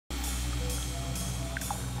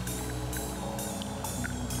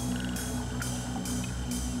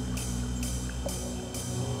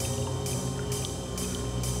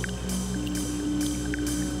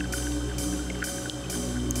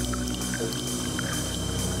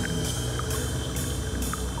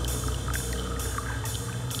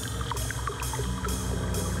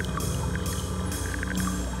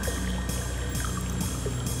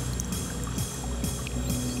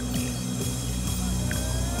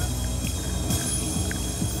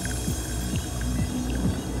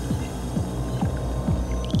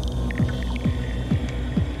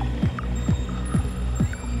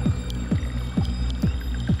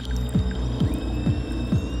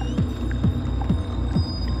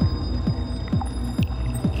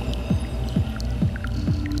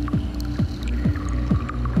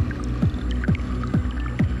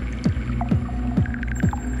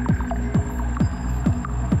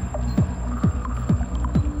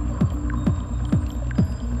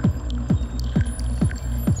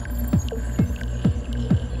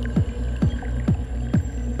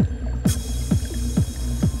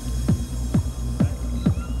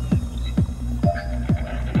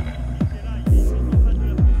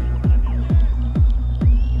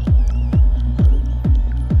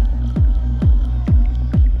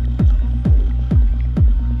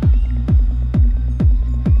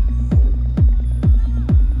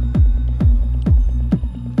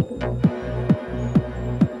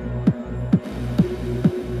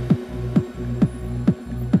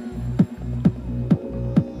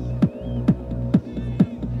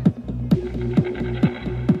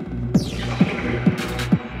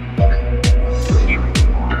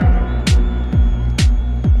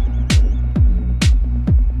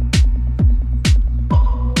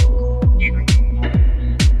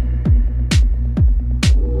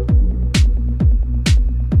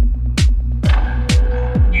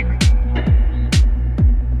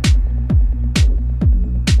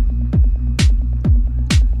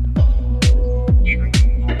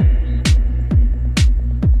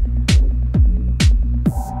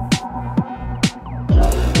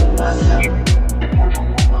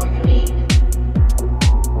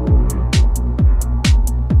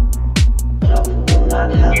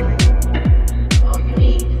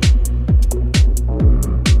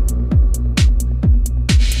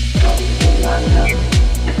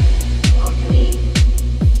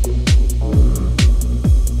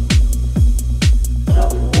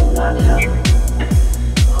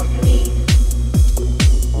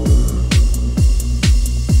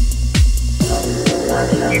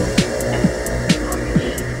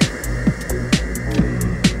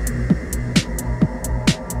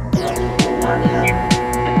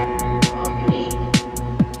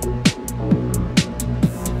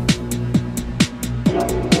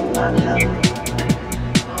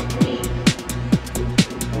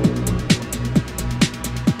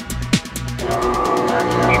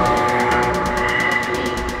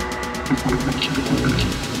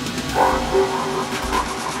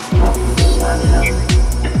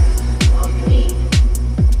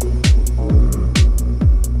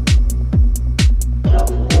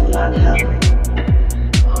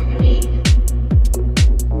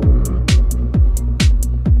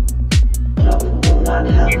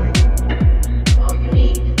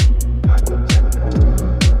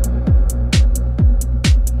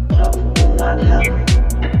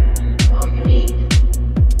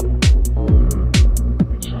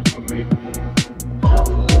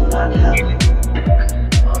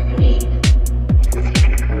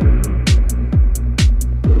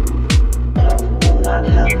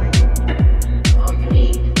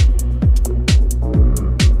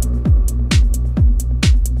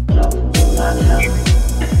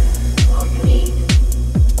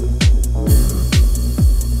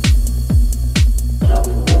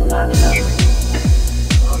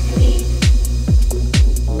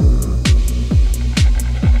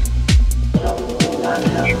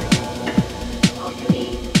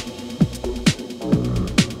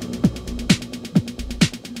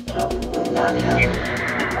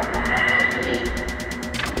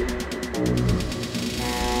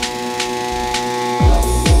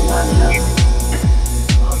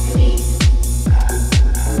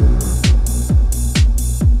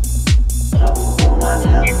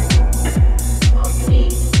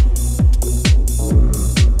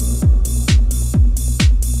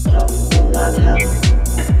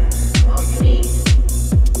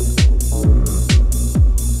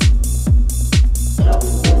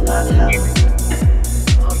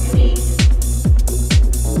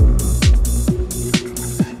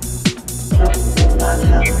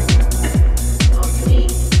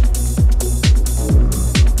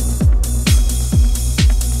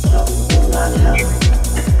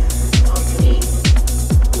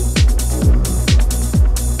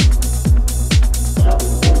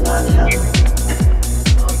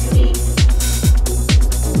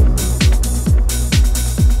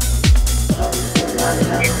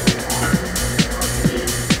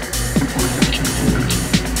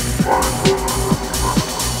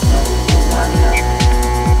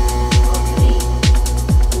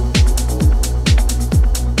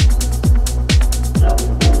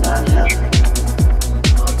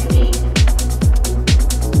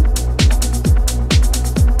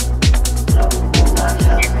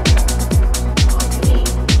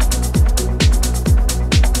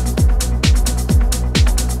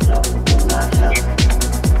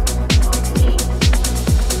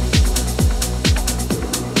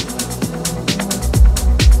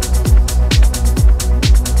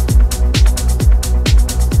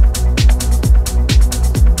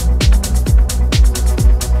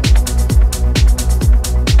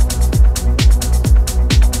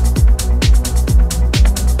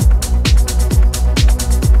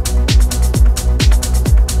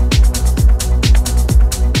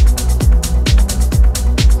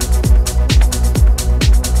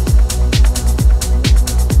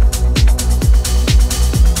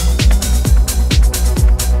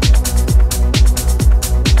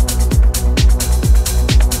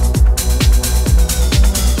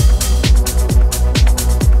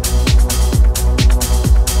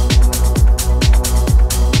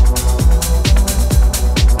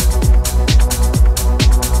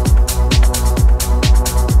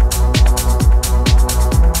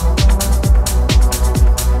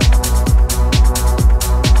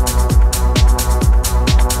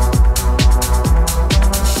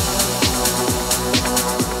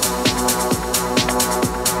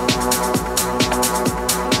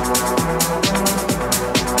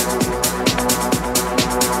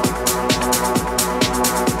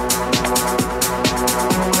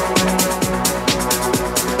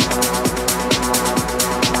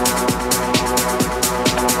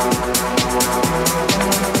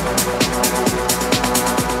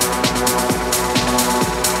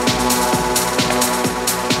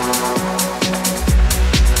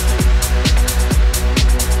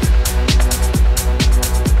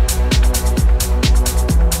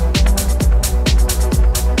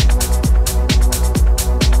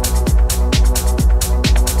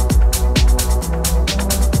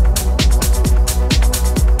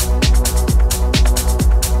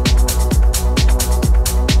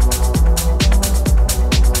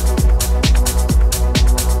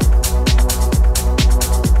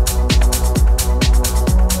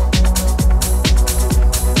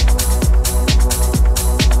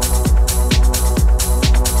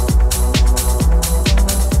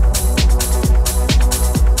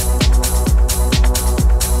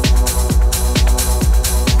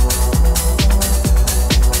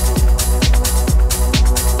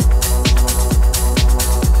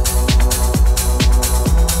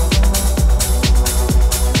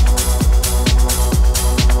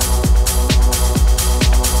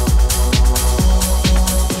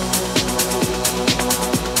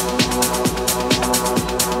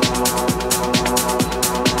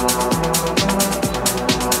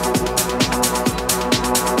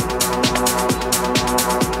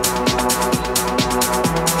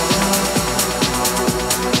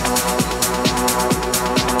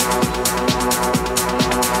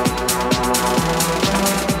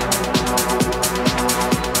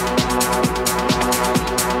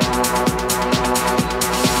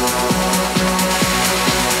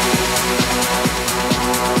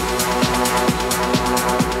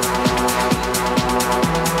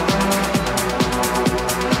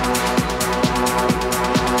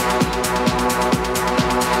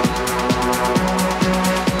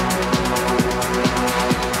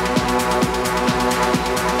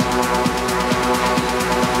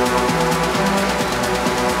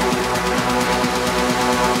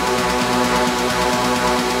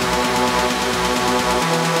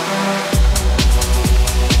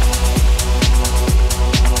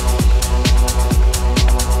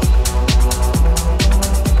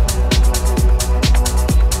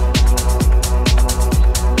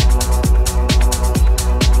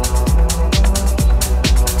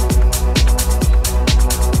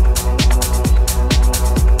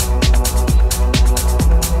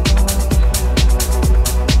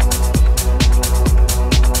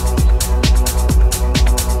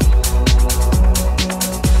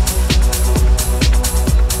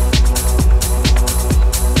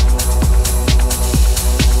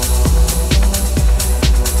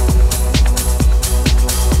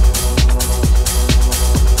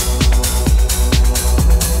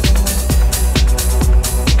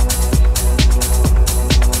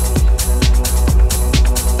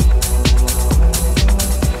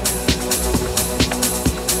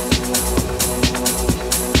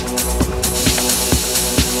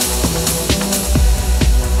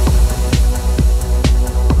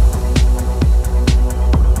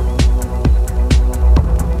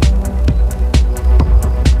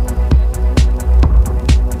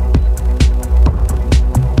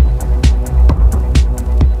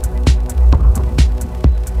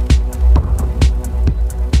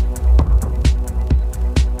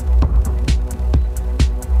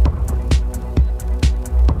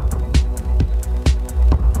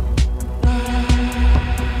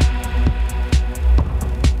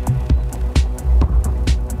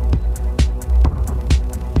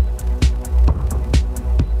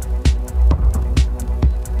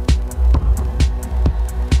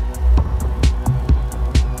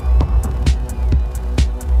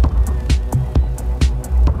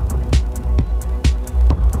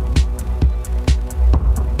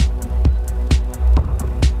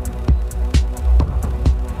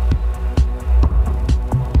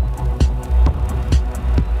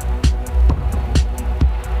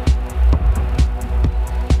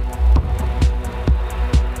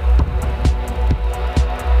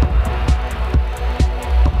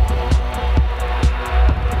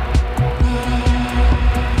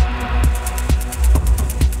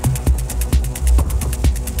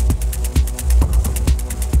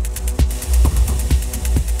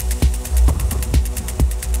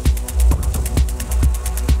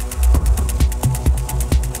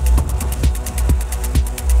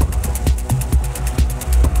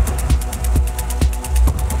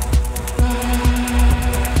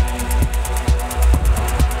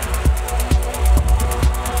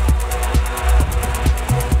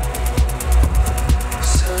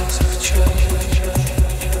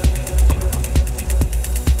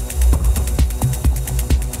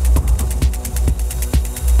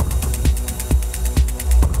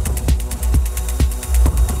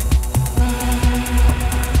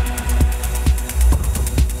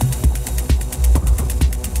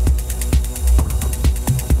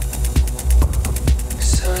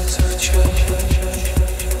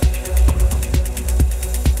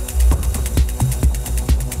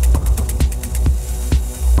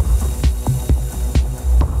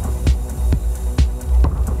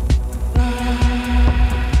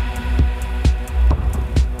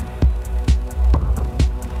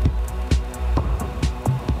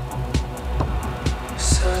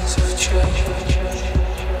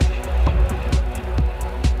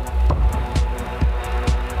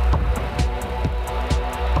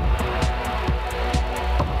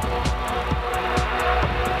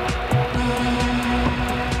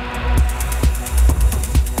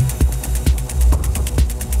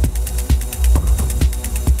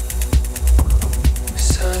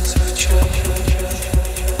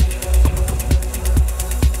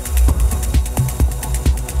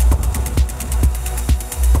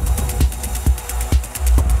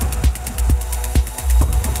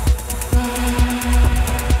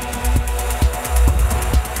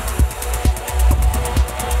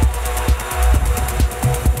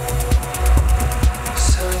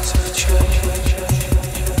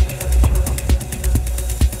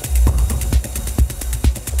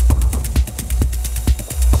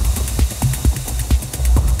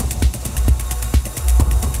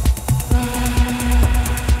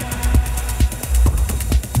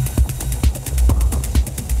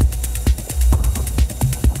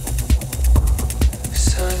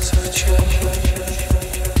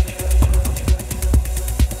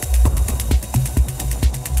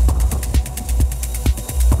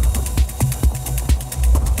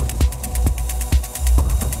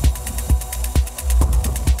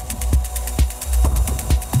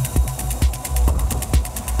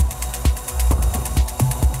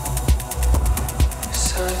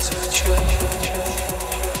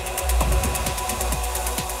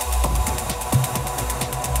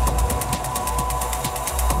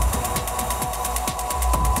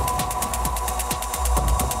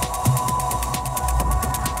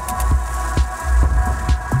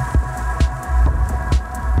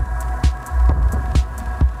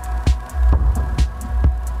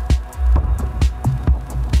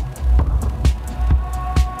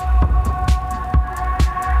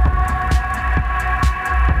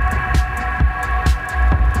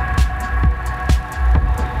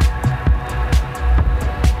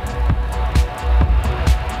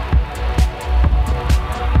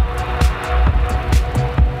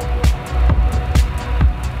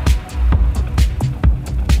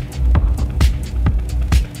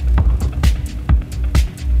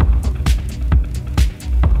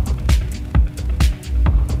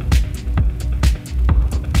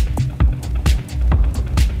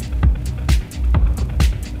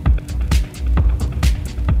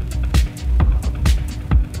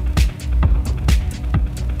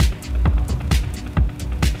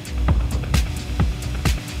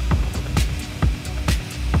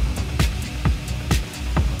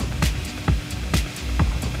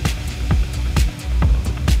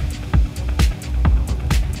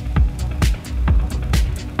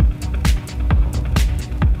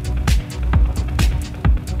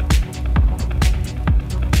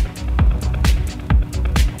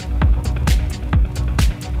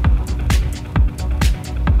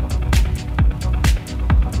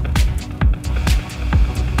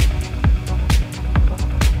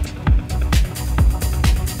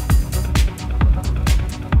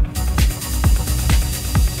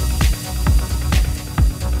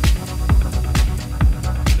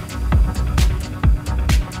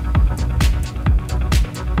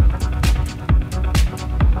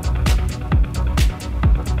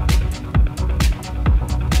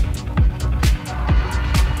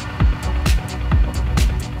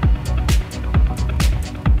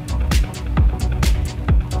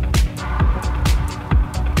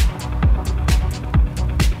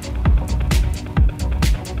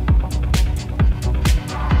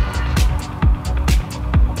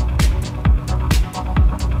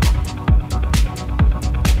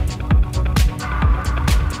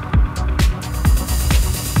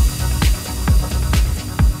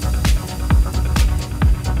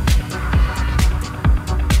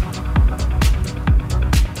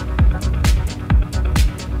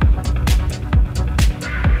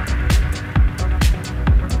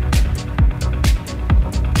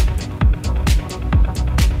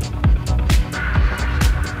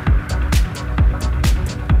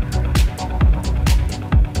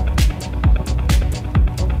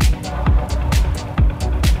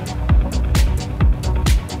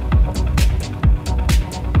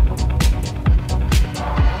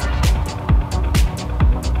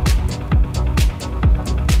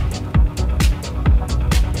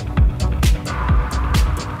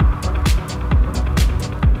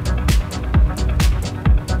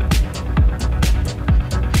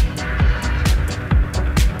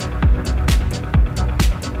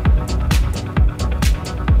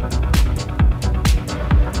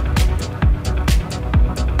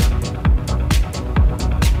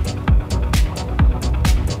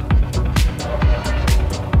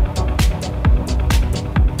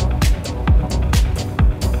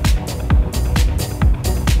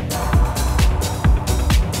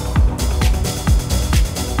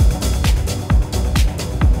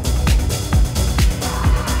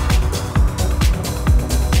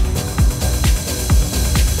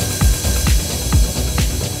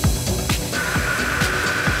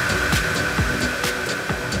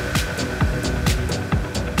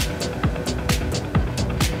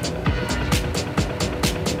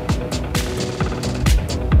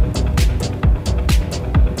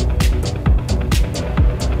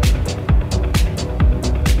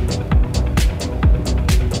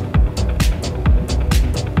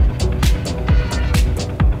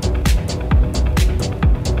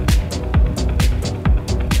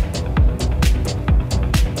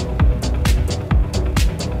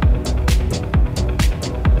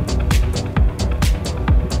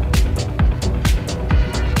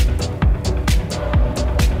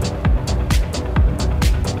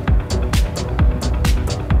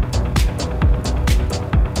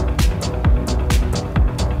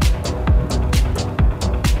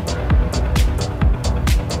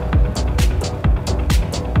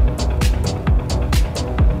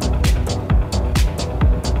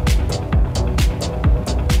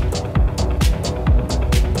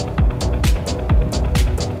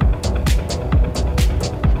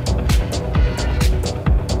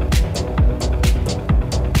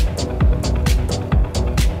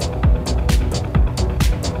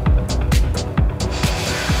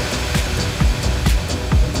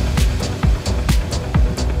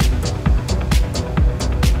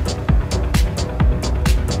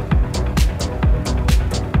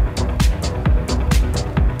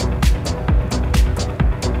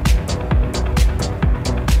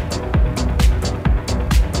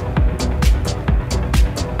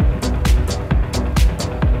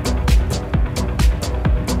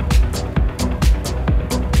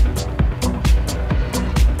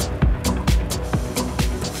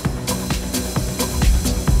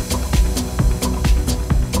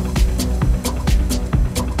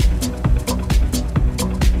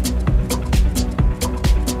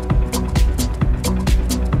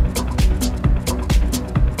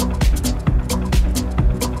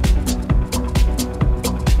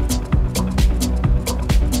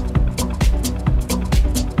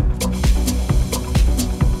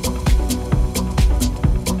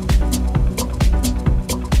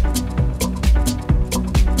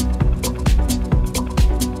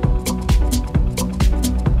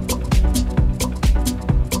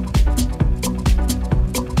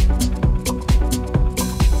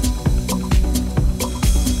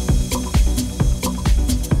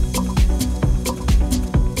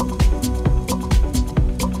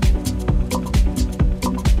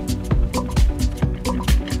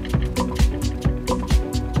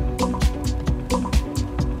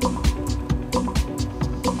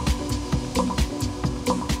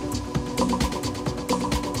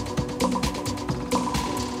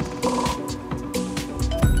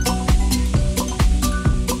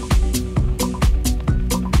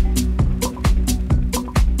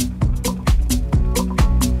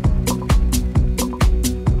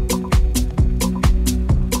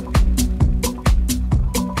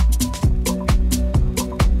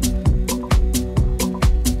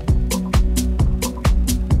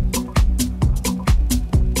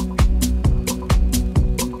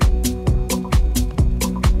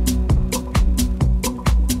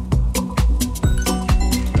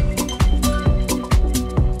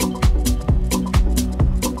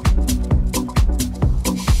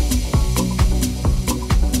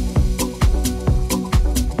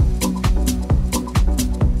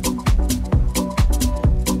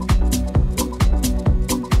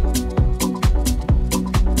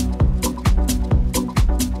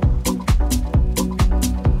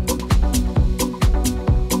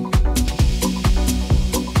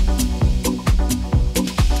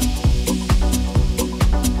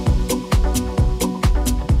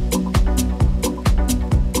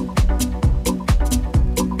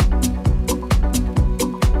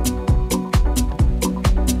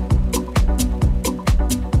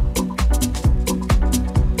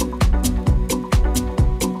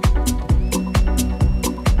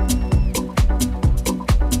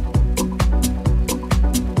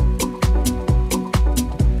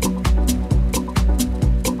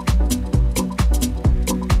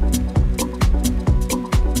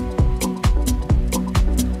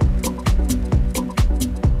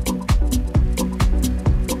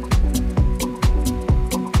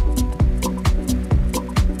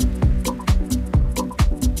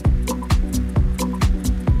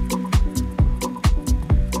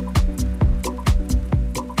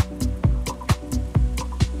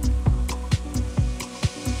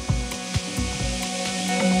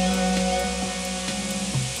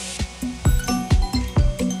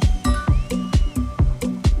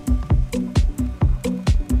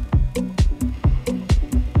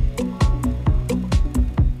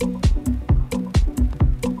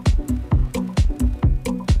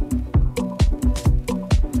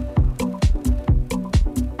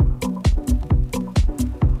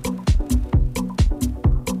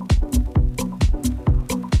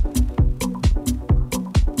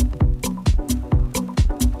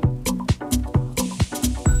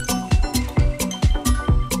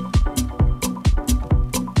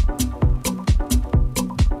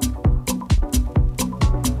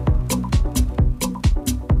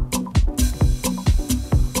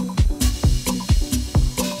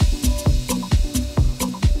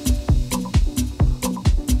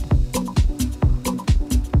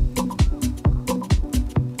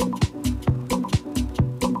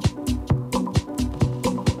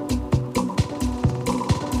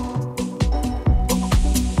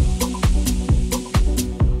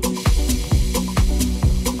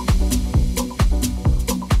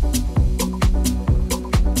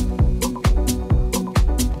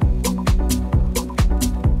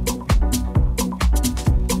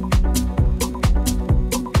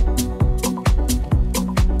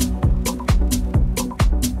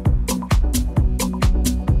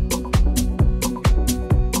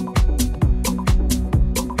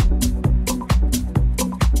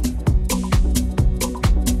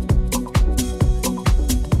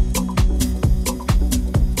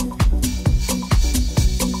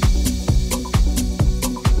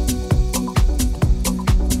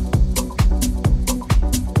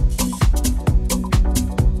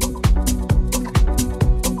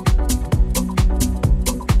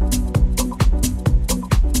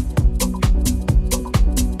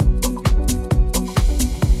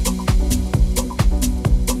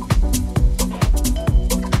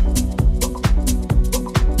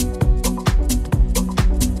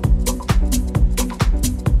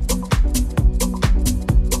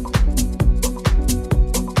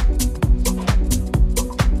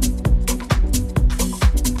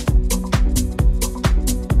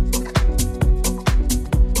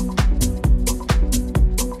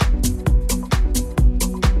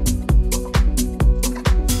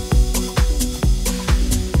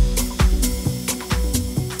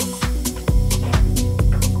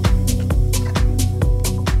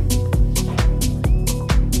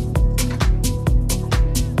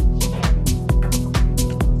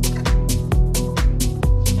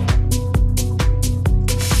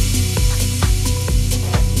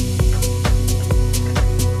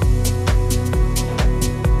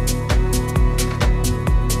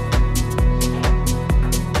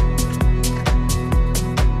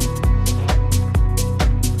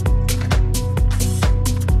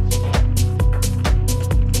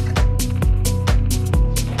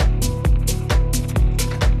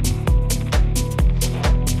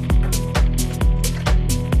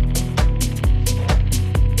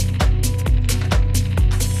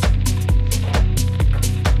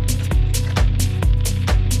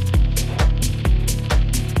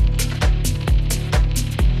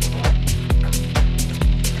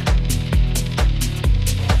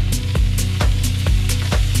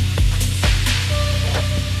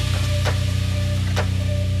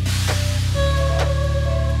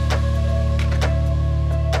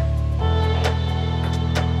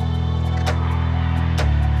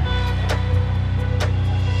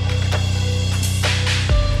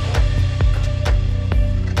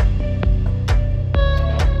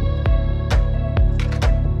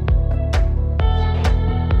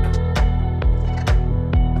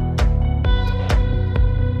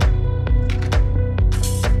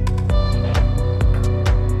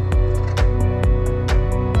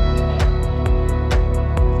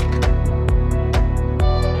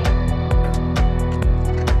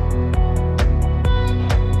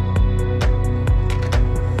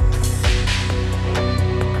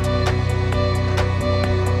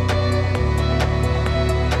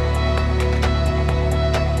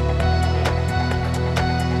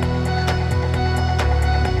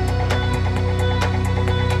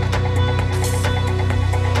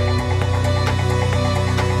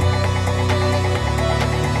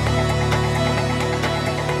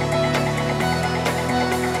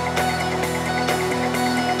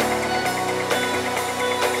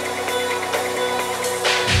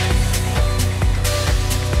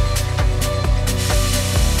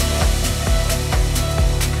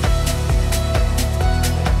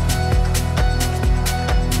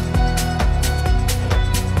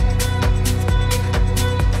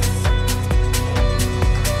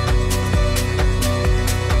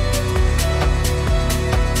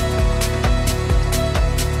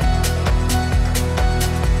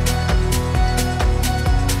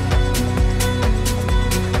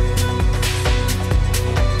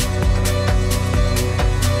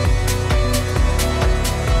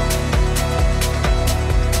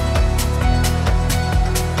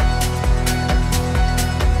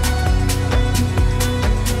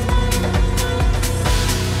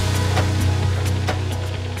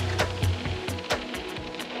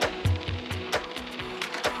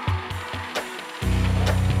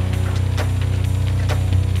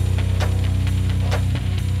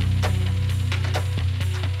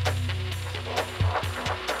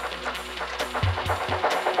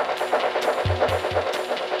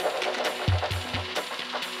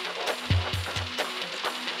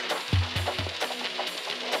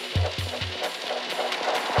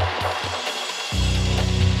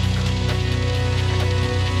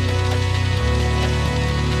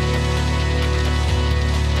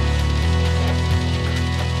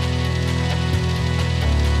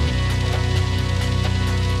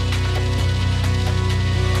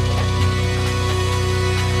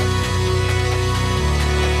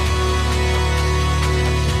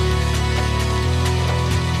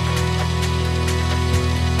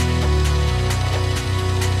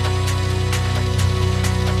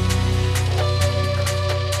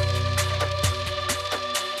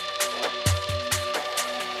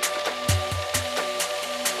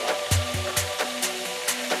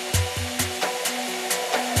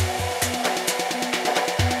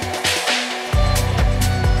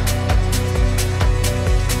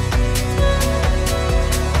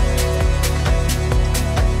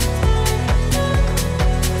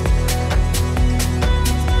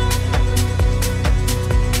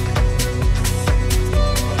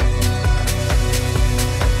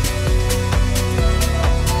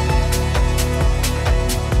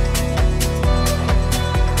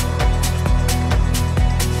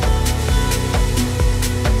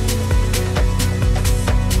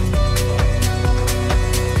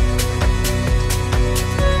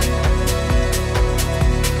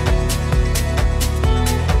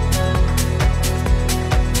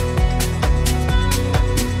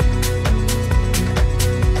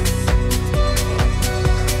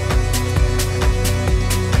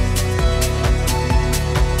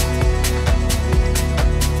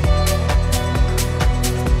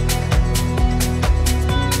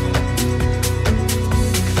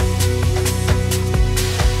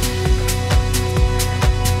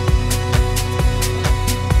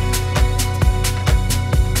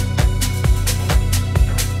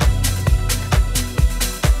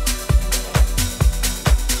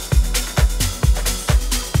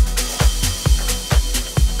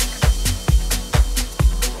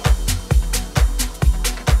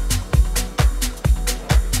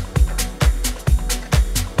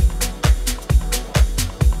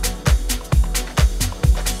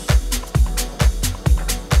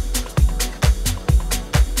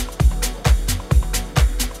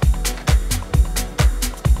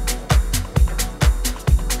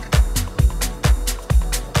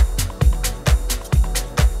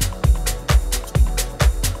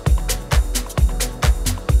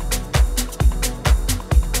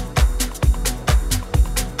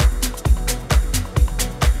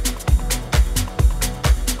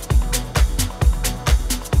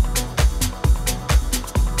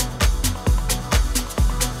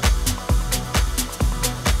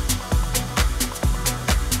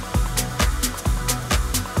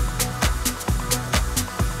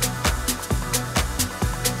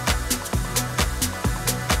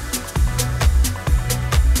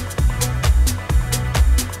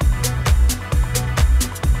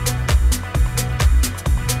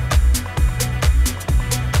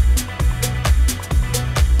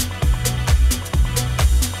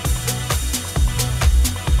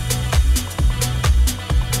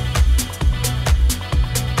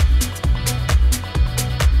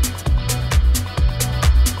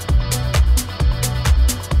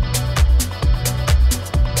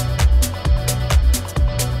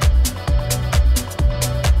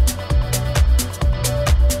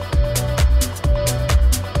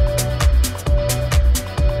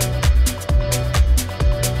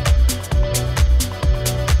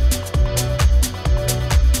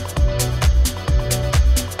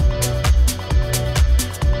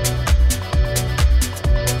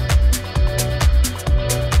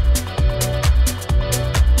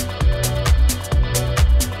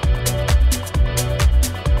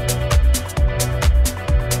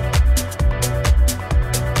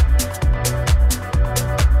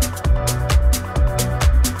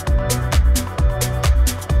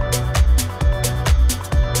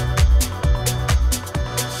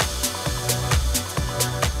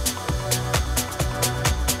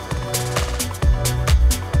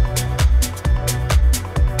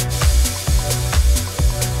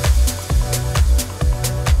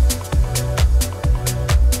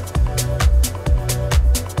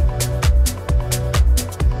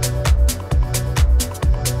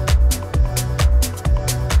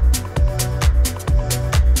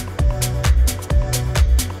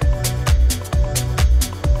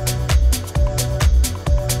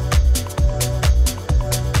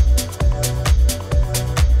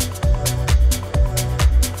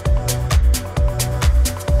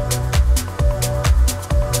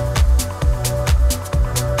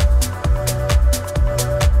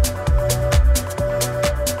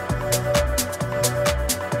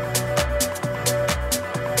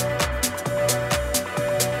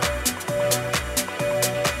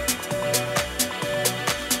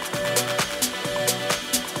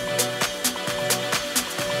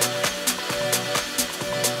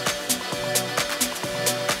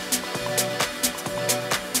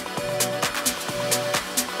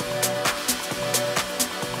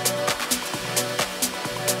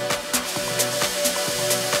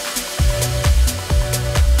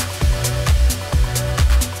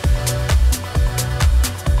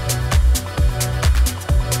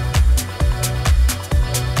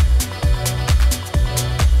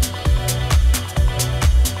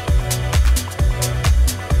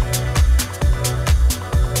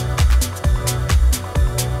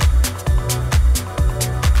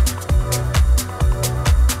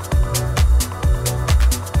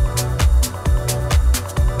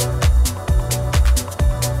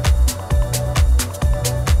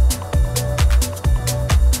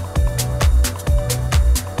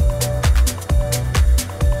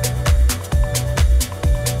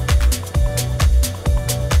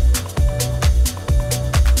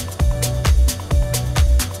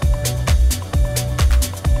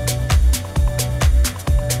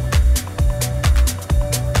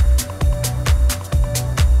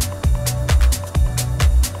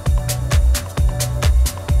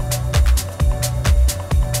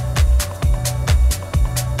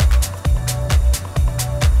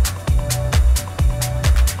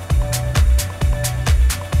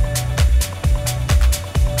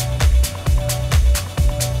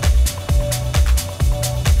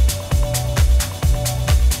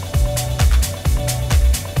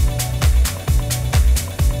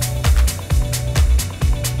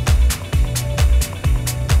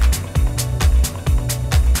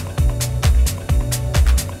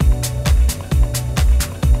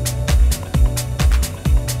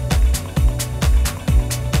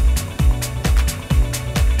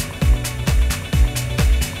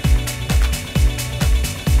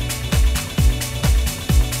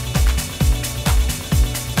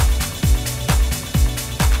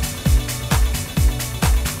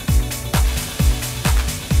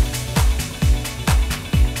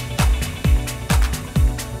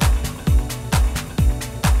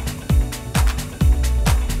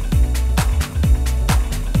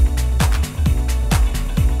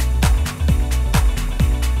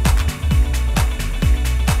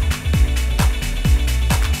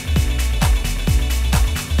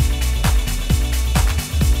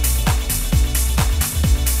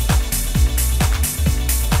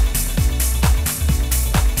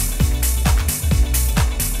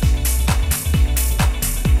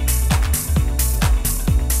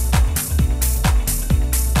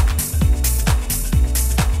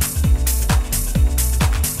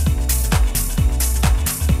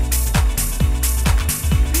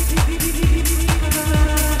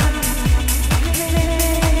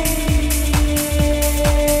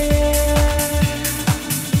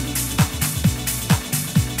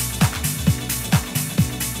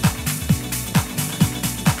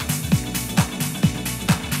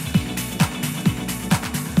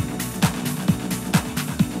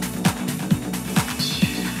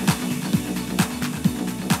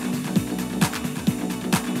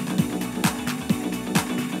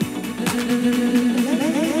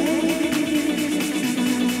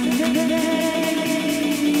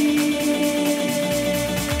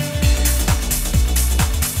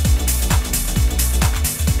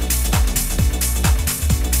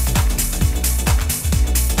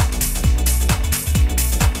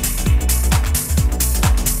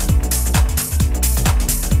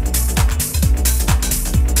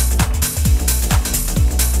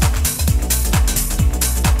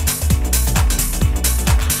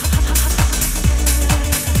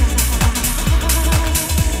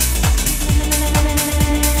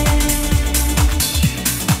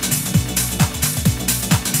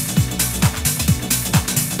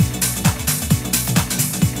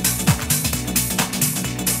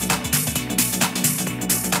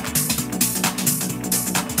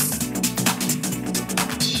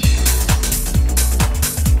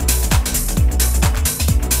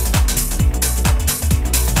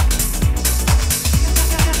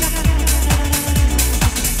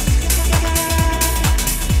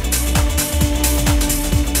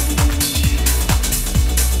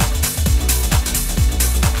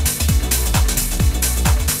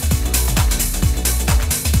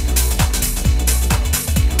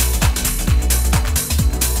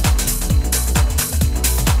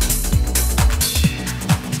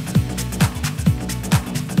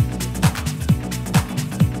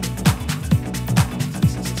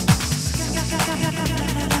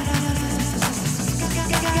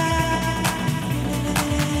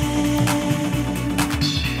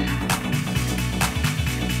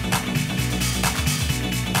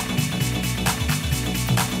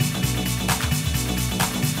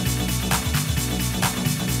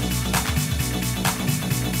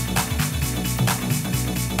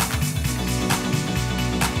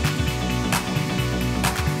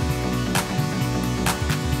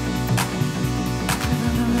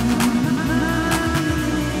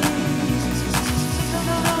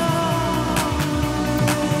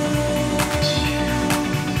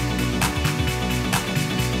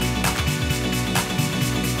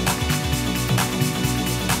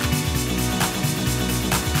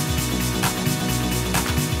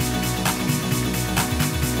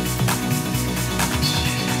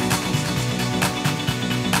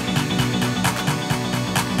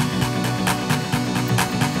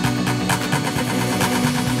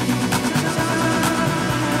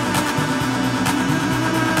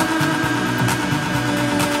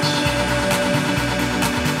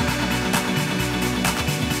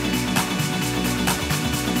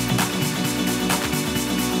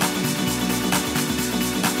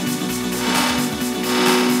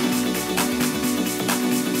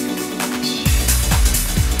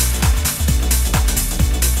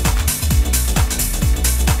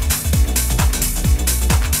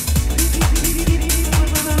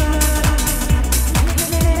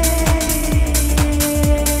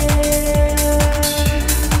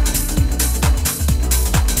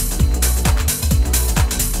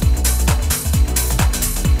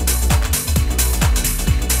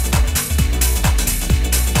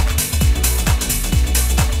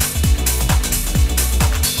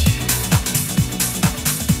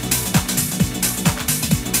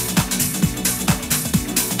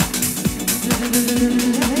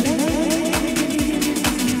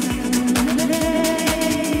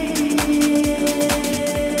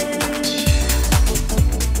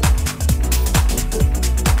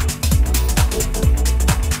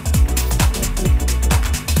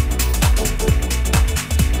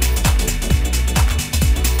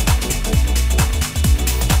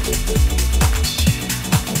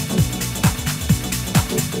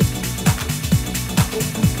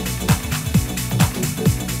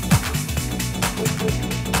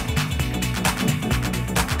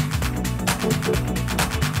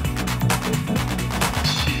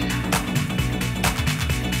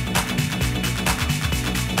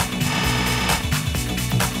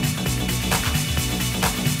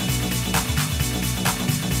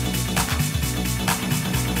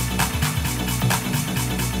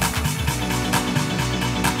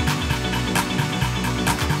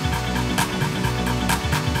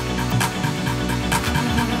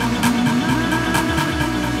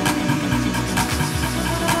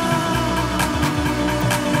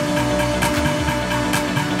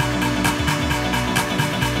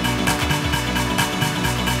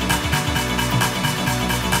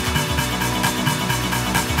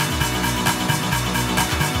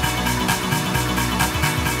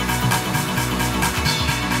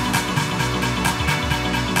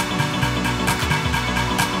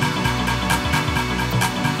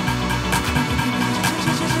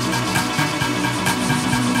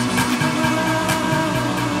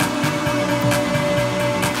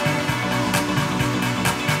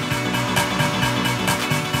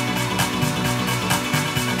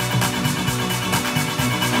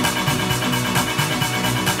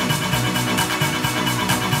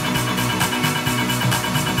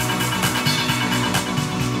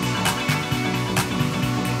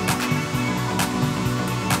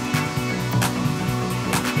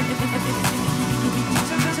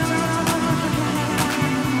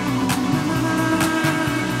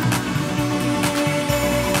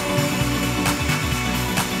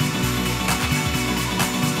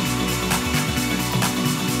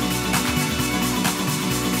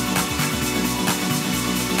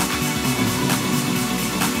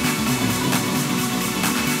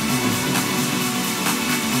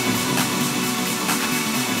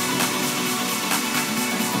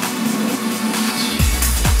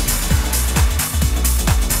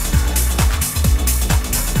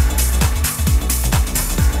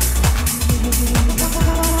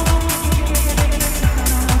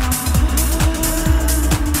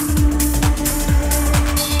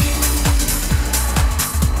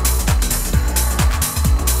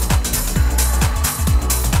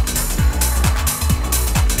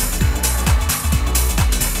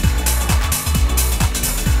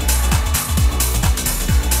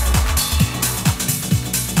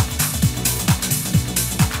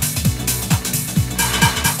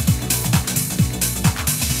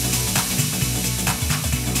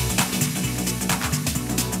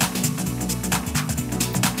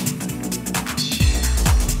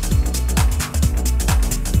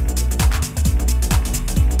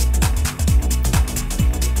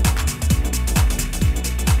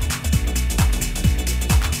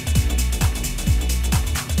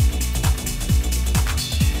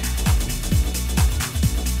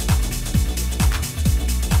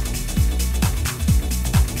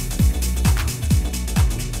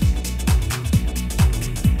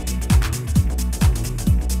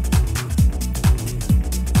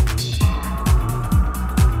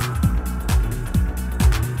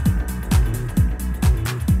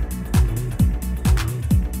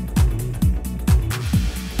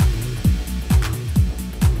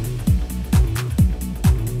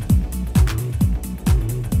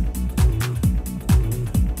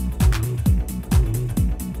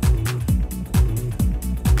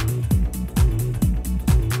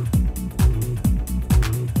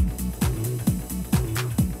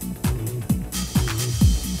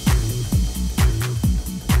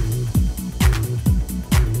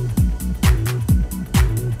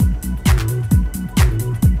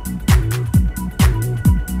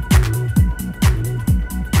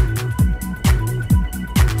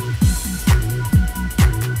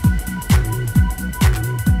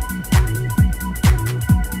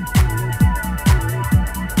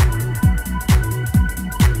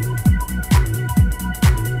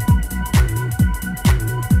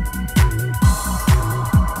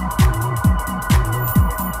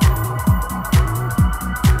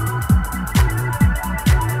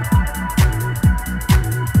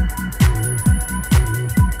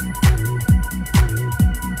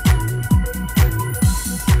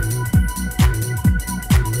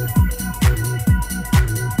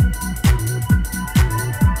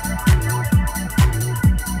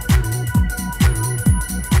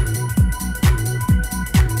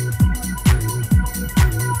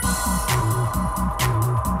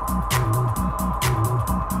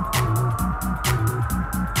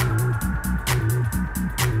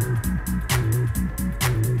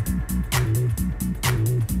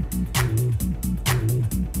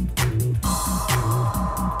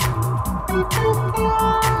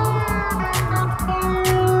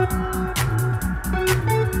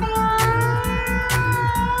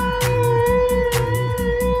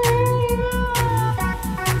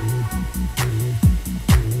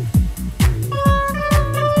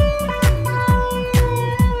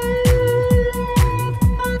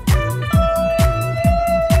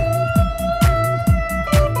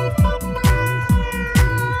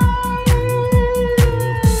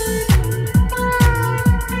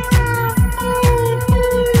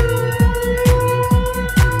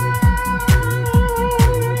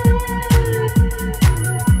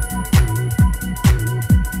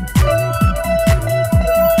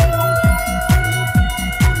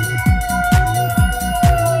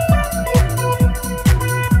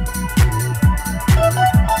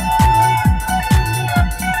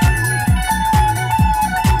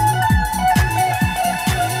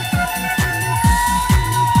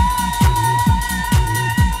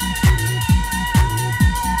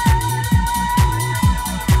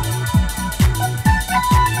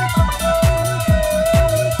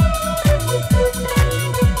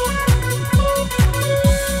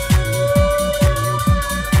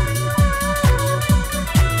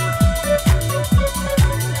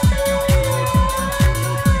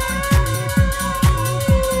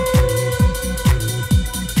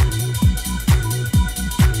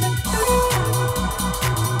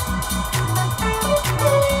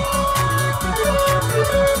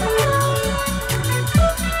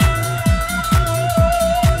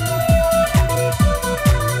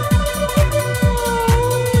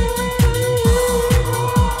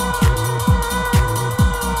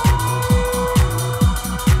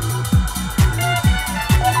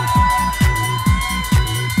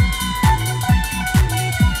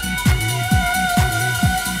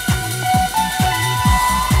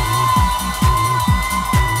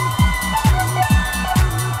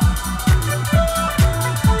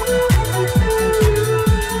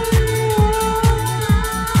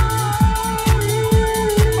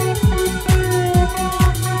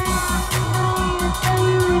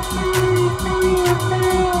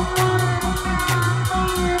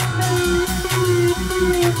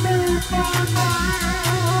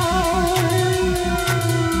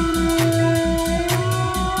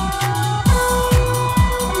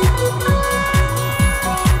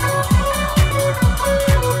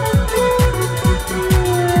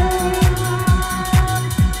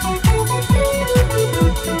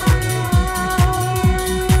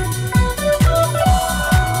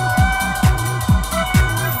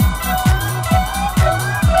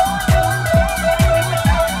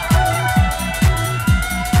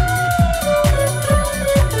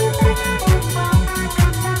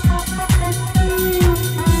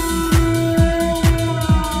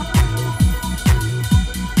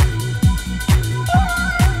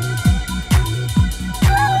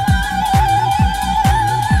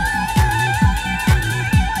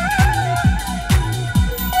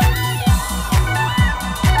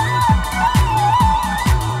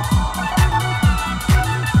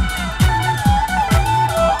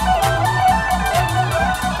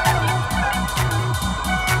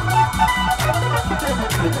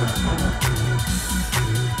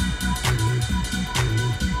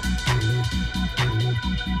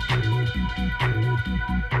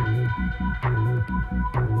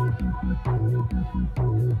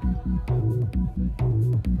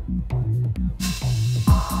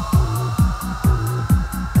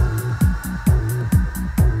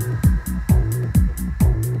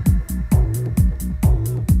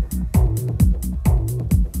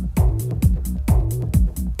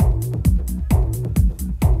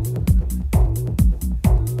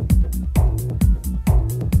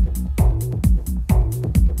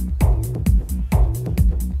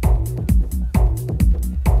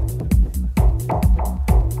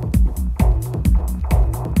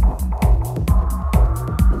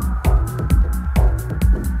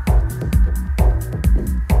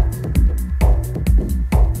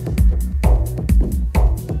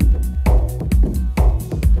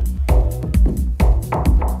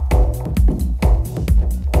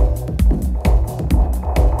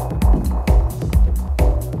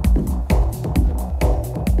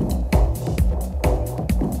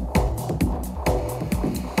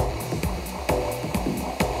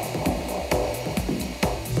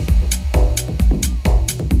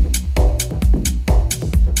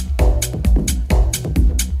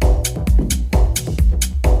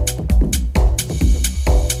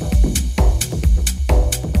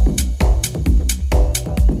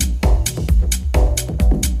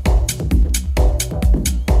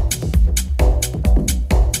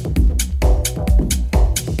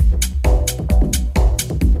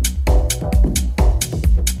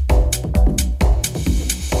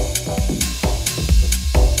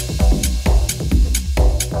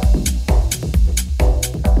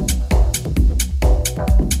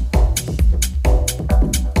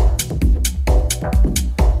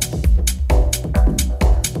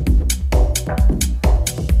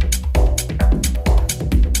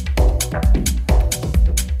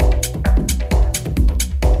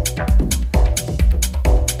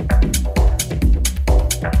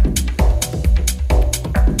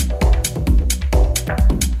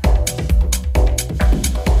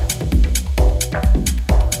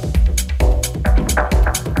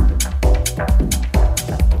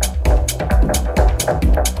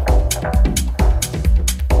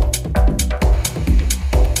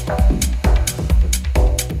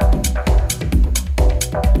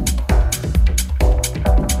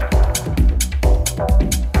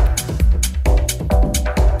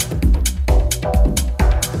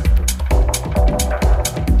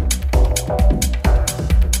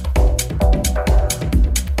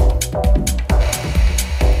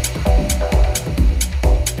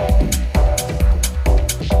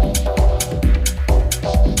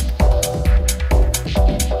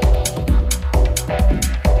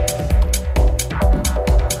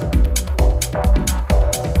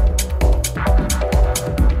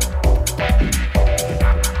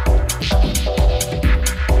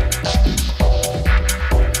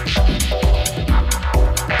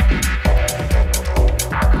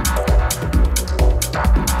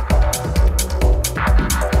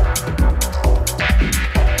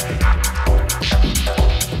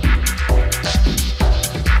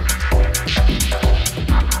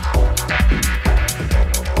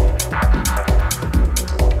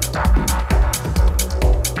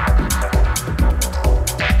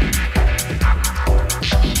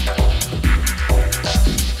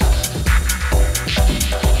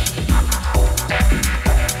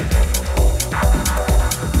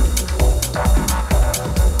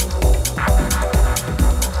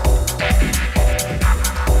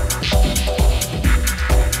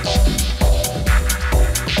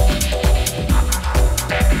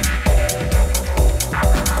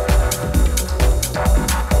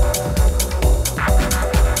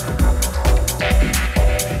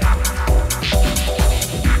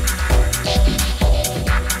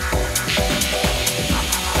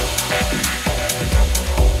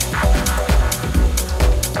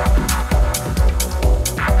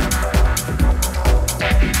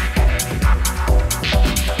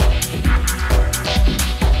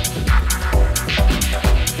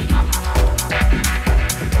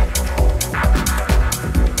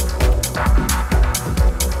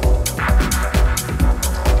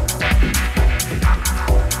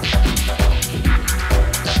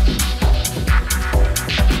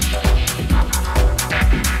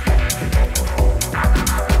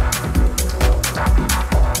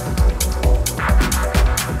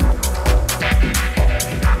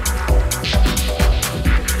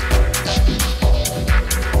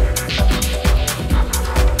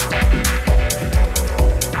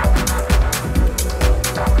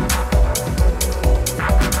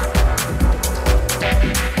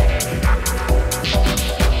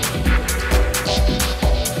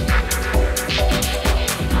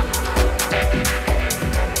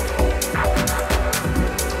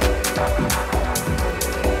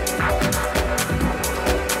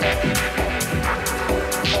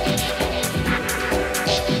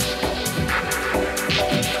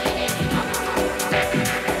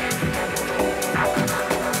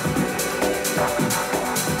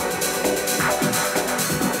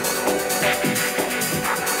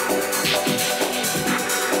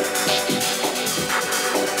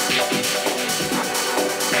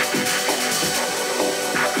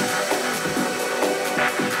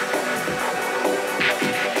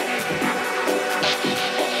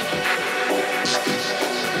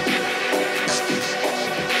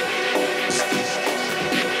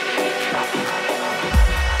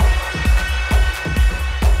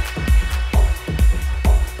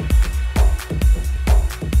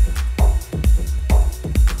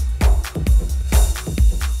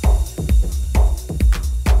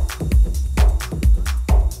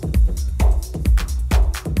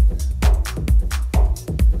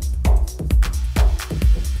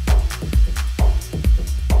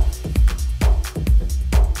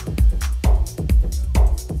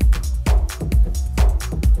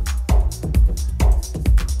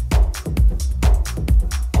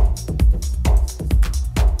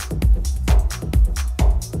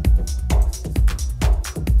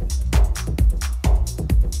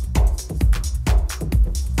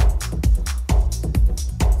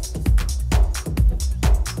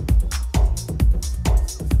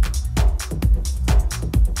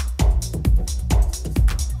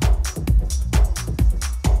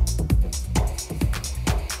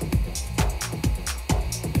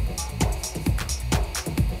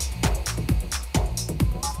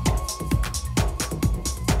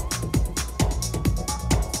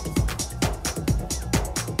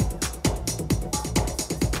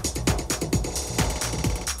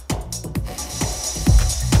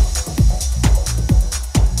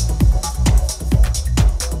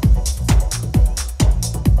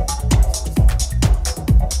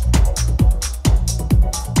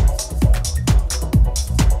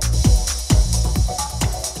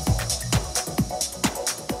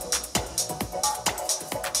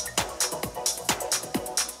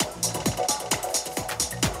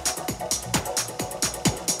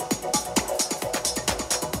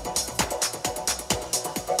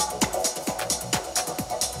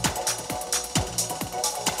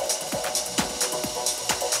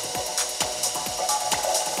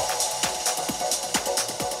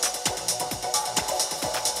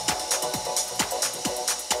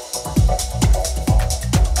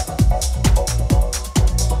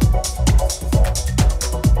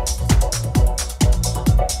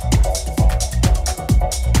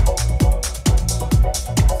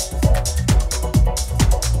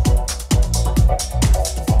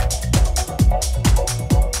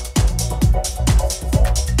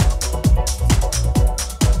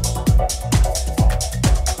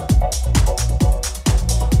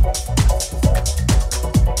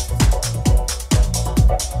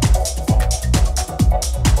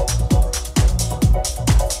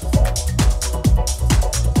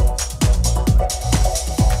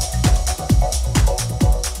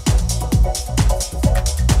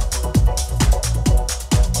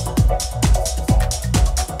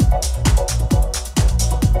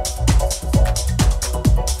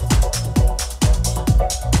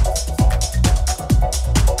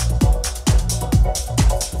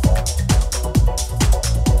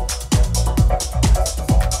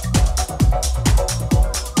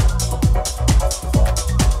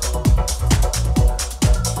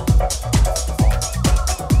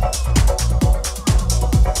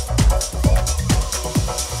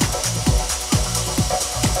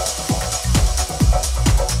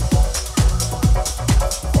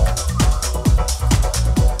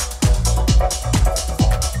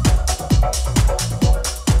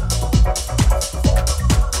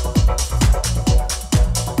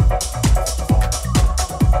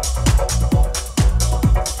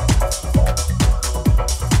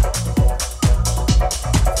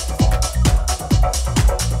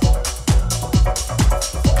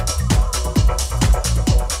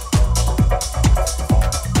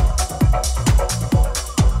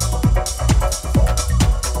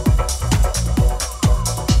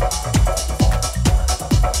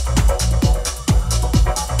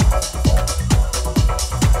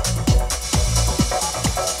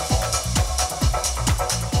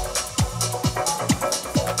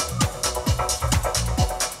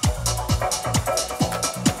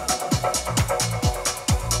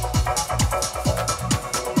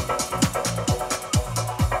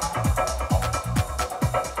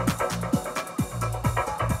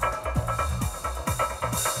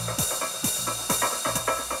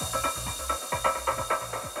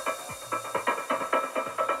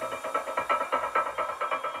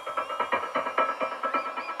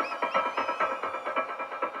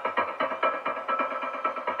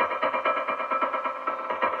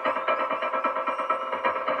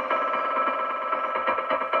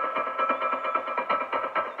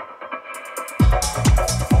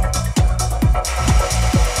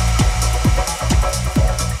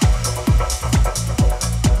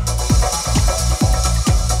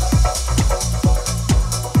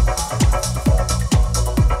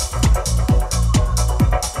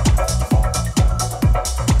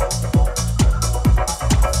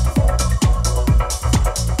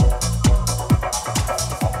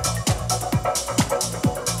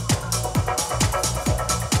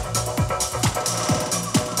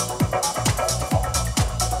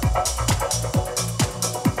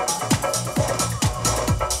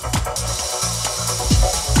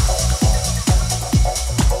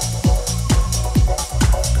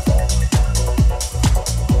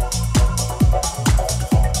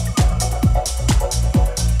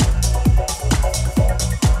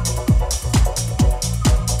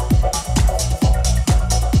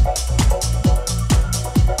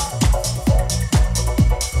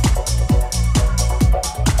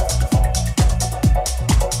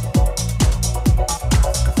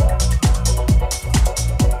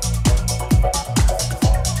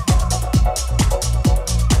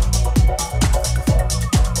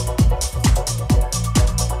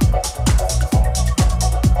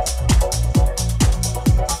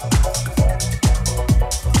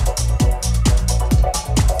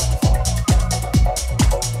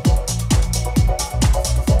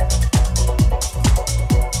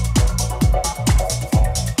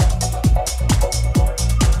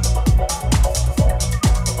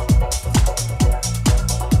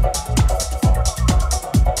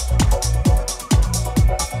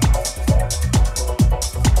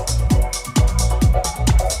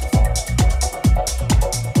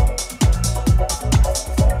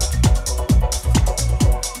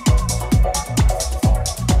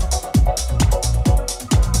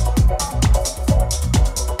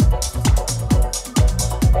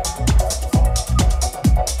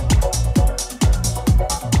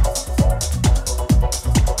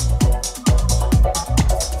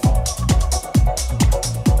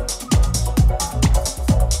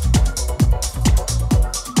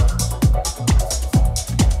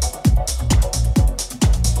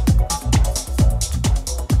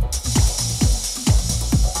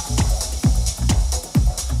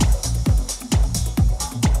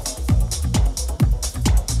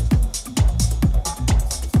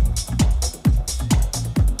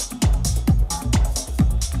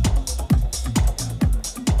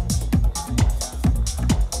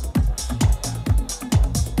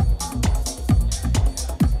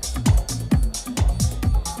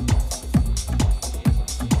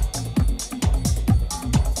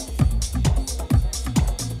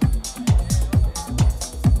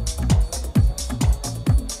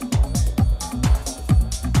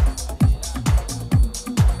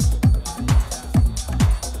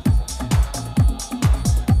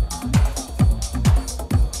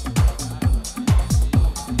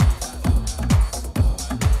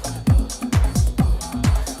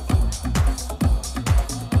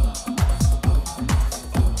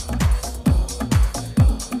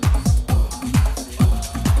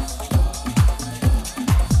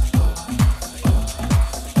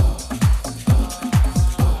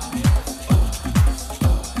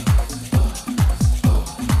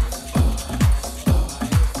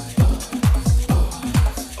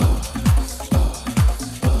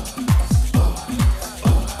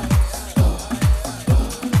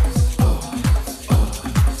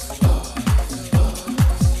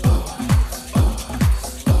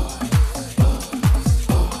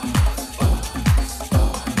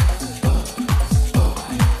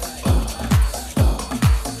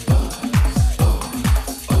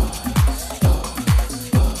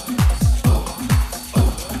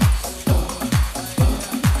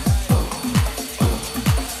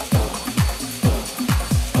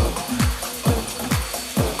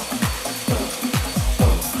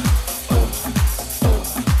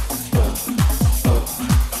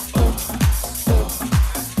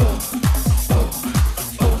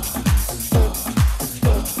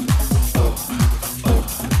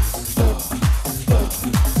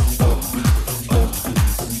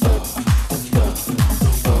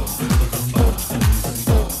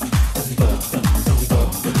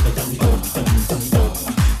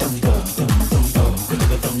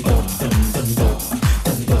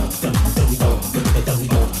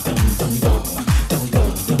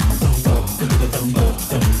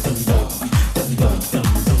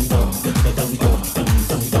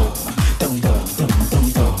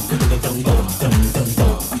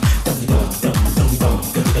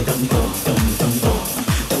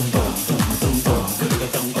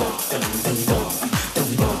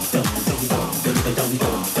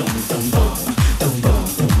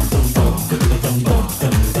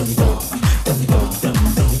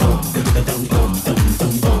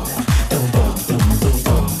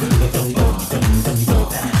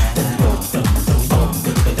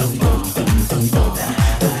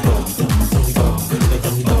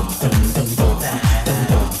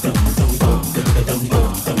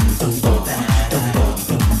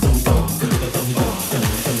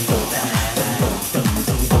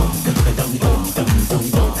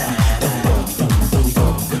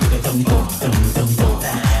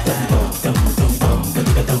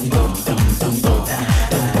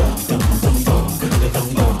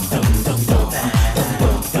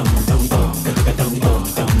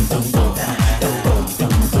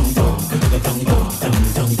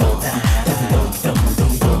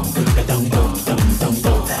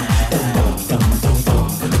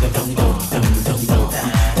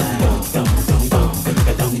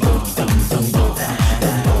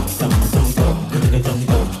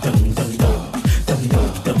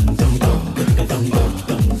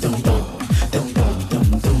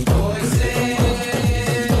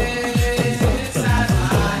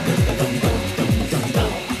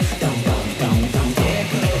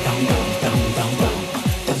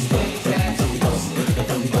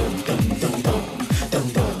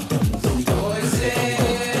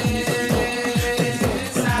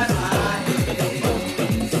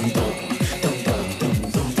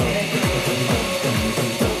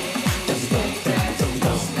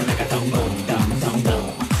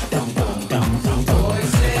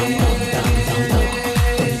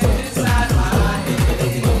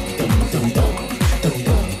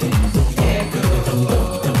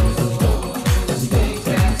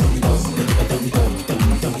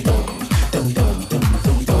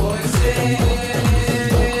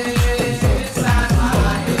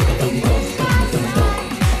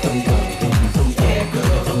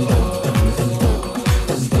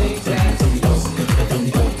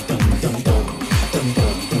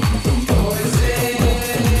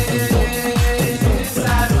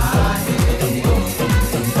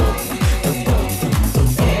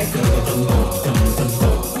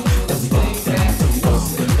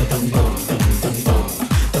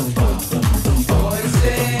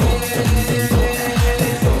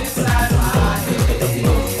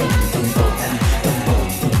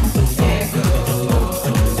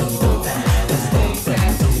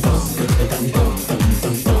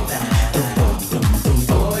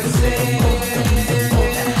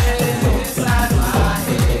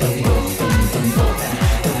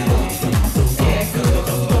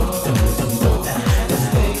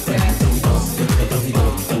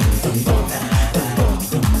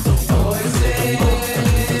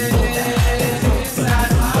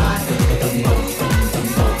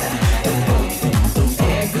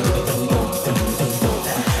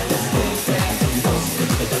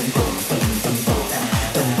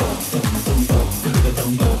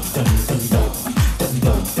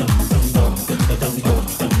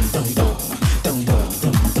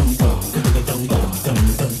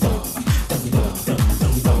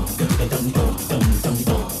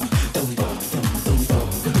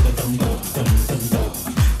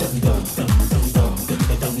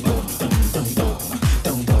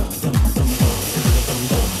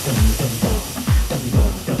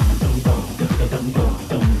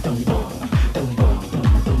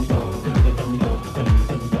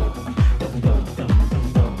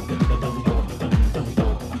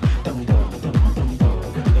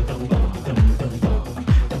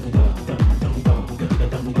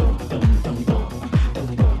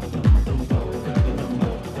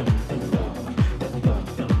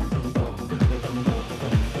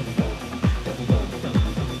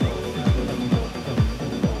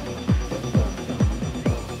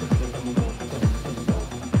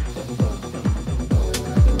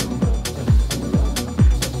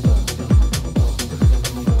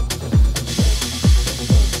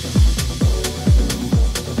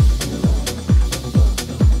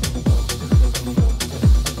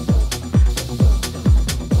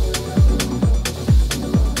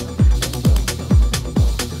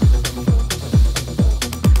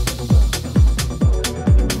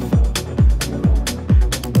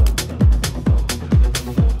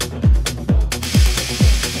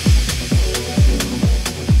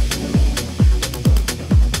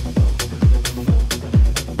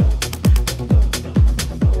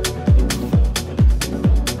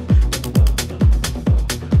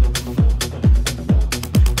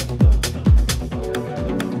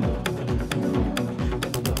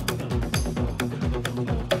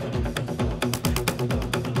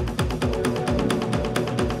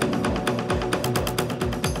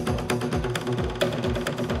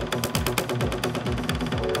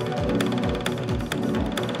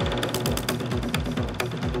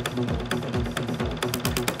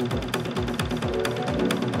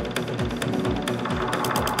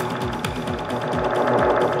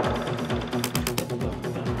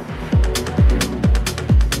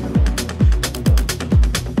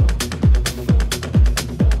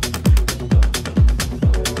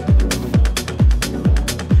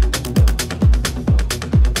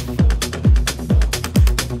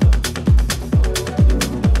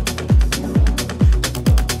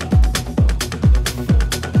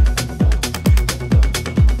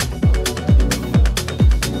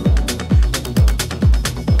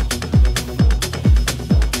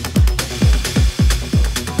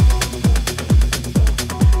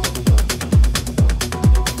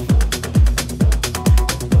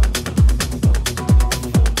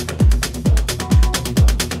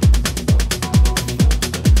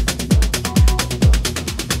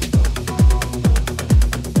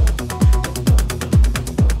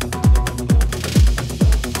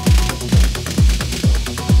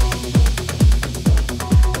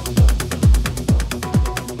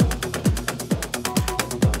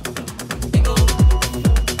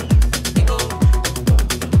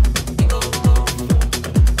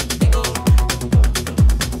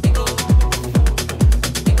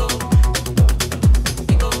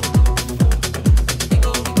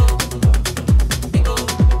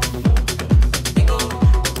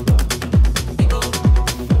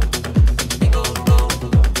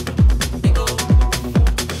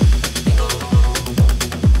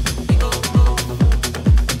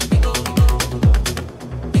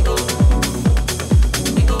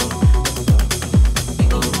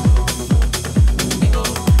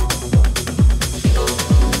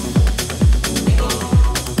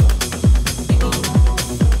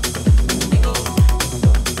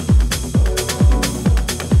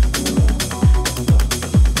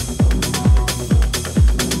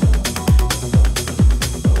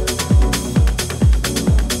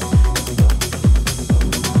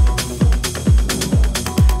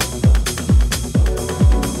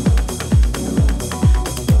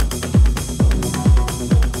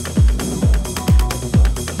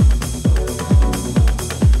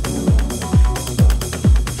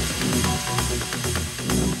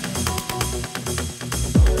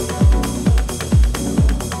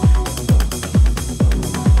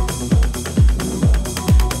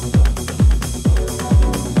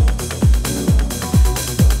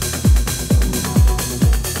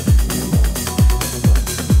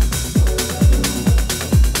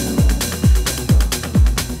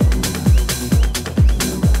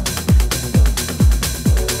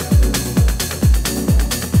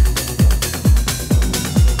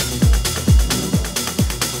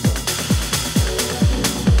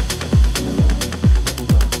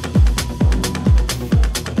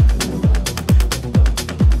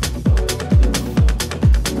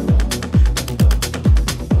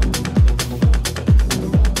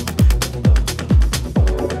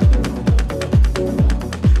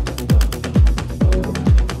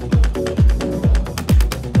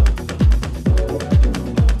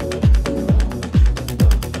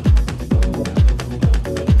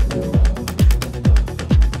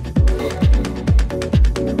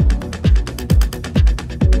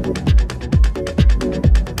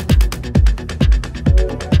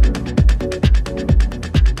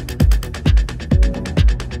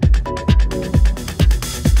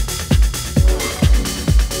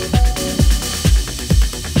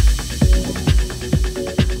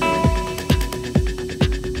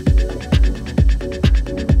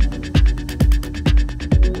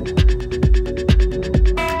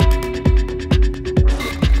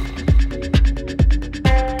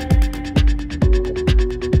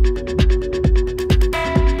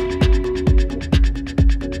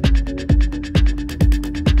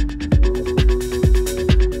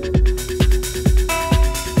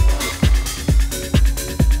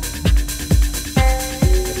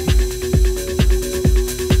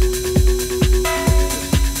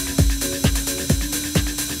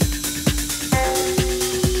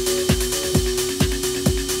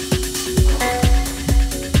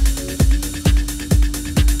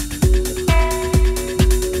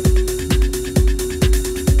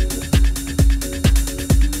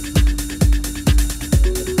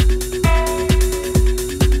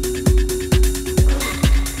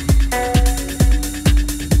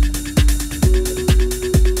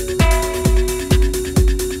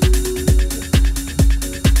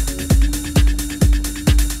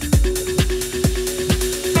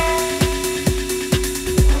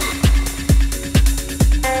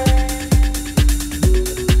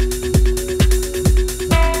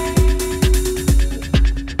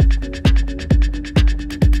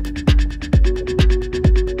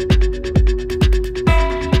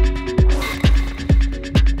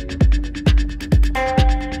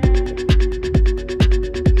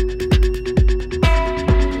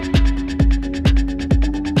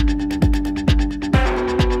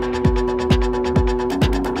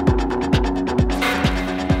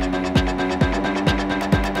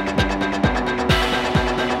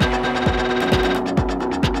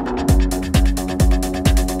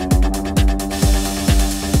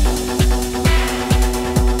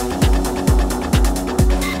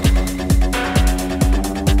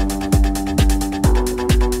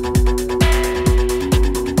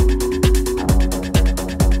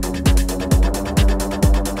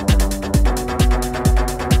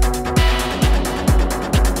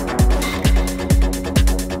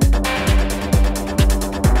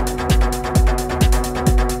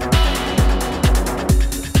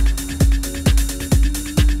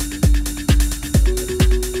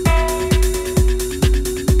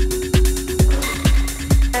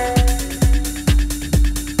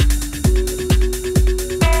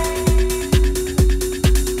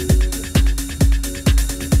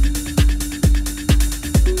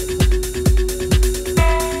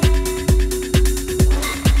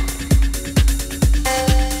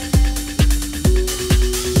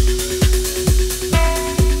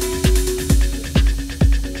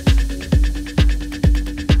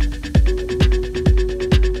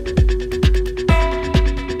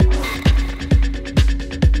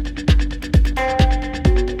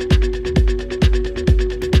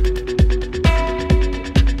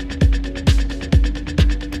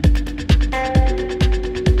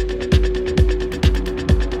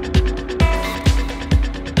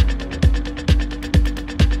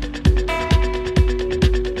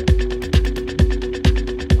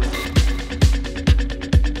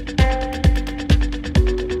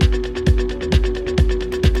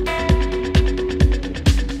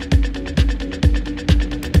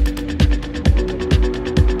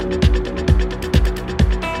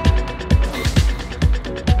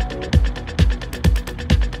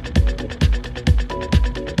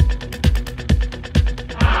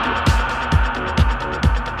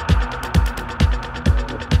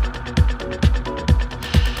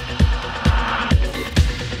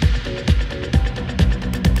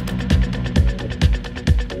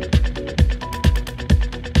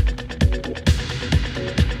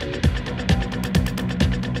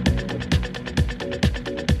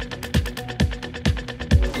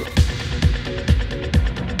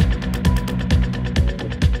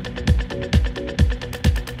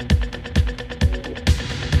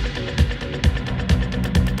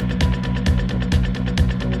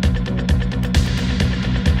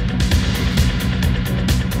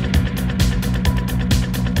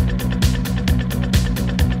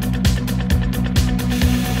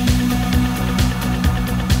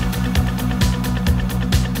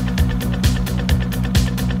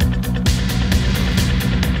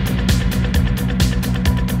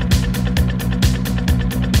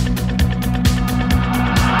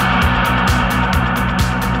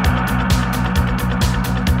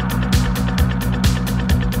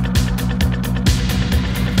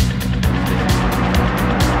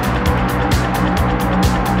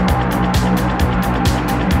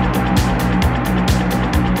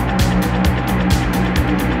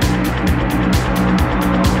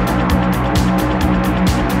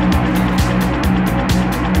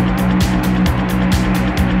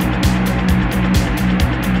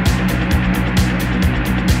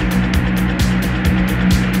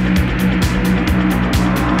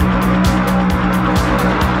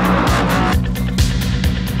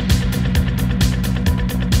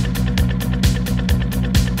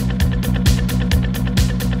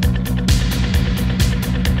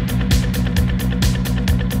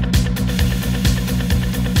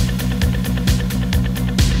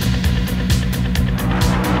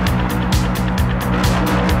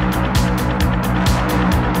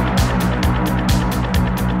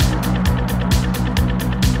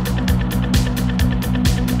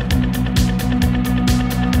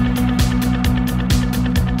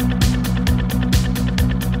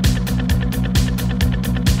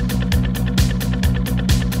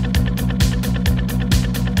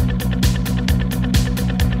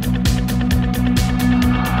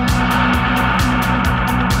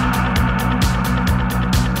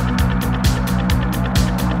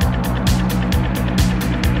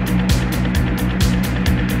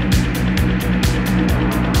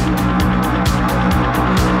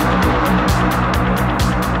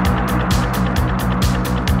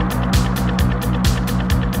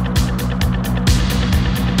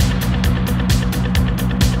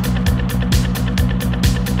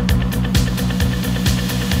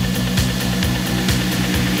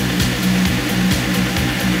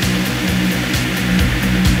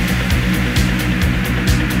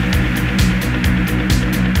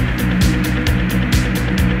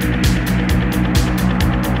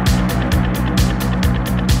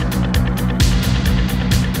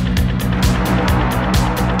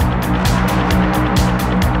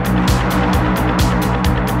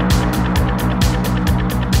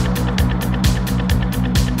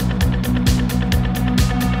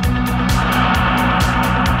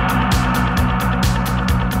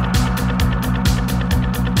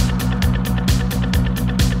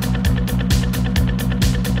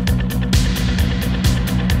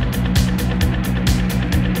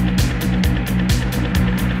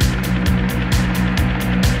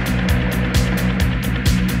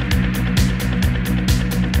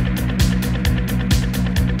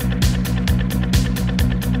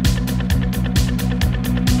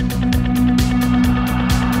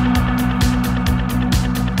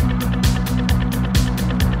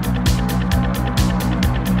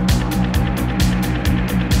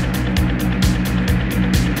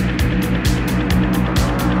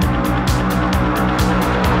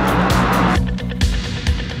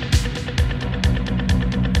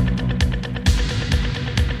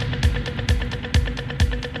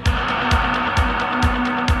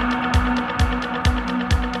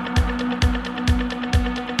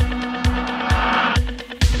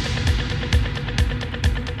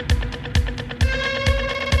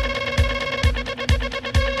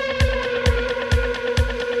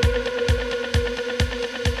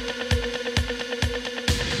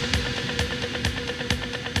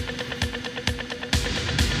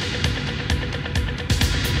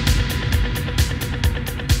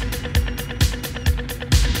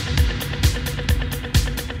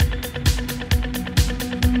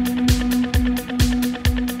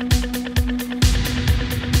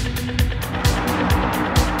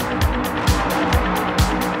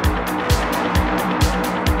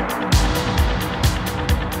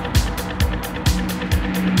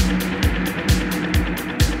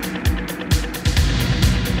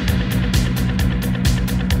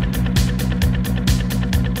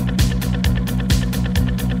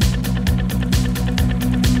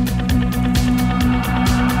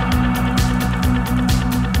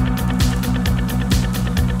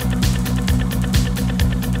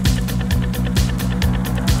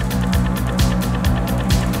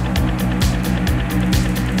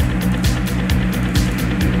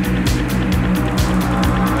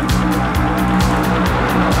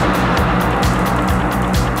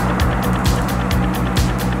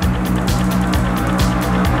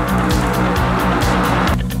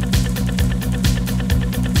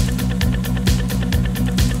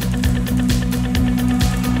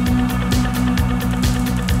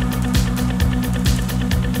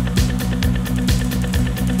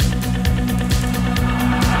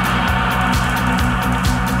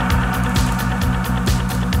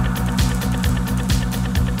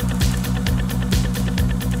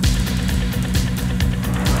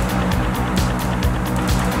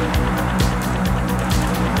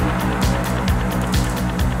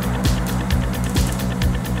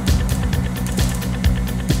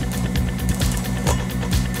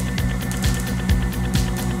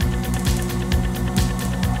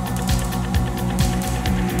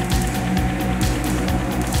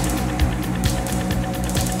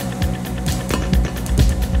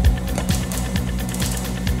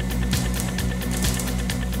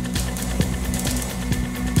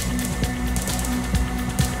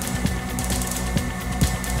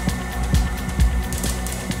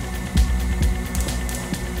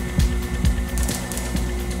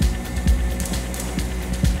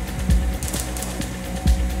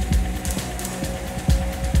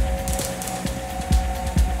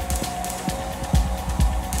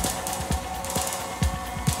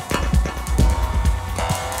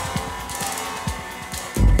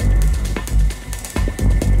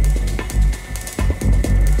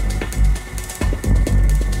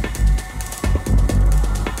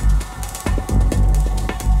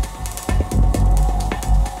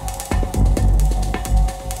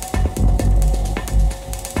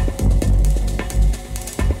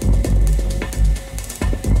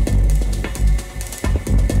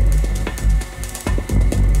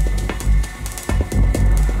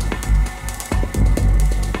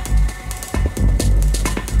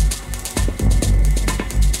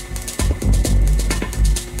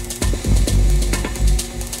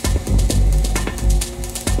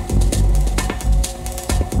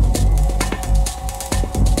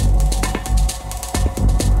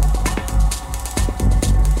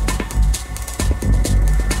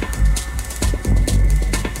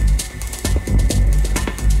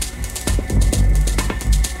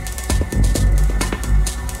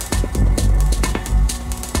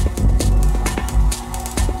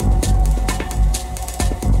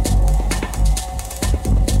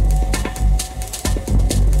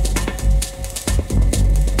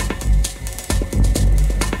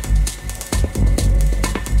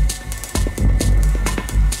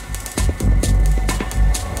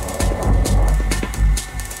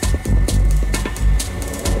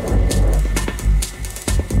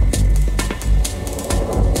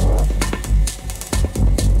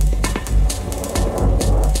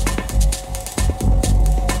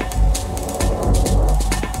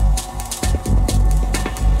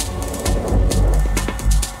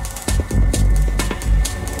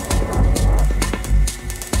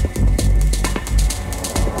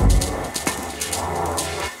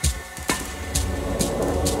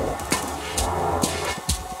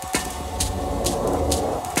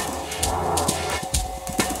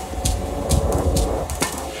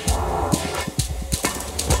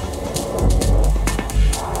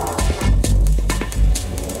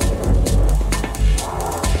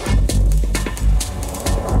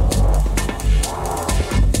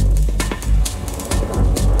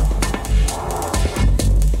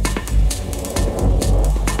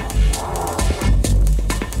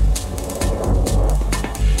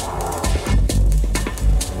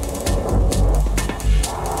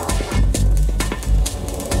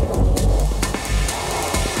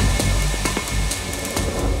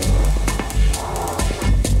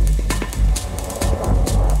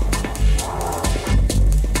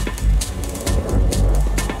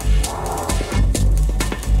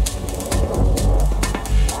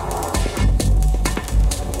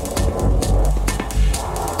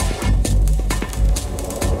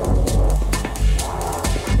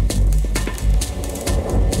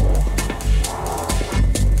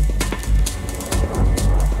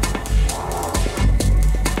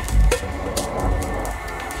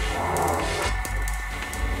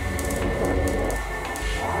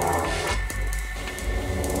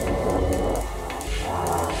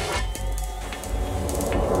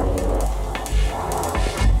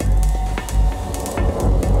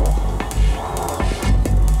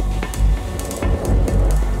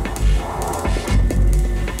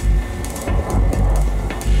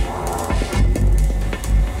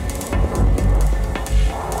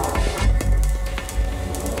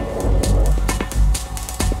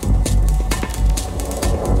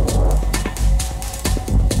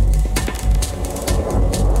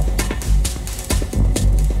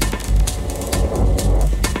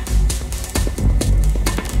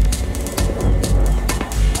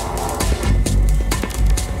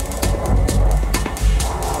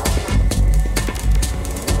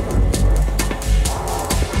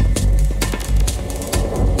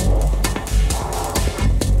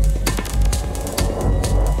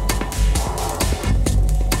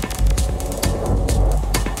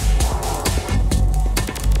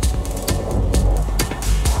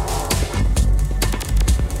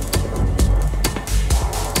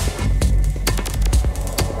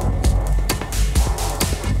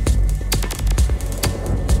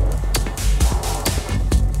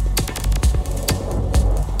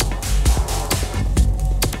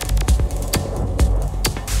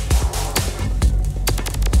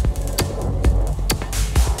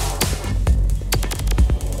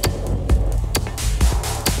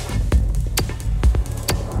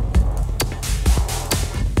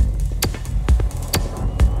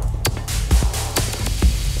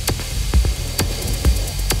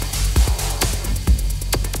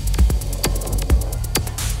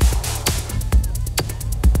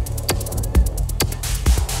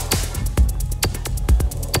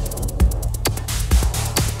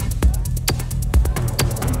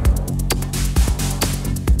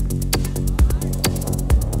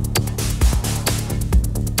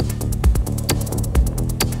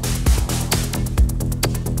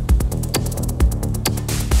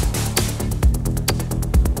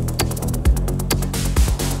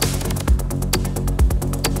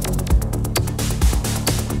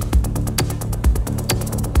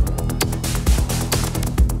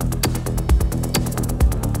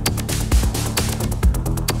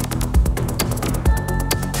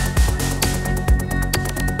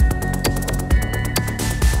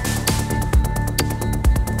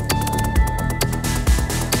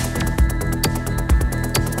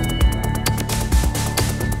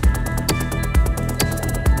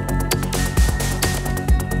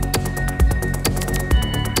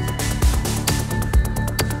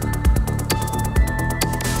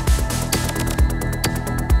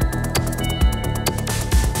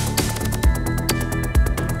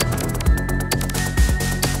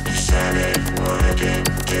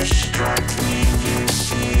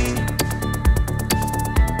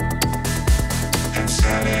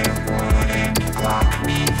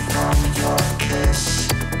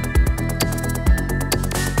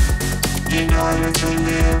harder to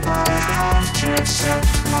live, I have to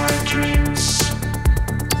accept my dreams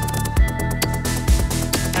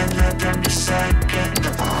and let them be second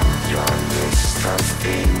on your list of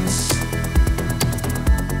things.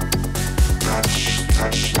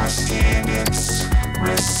 Touch my skin, it's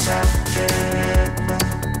receptive.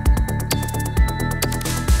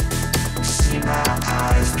 See my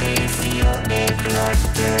eyes, they feel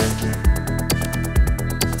neglected.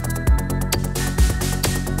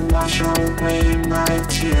 Wash away my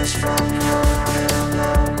tears from your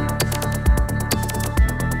pillow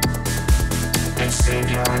and save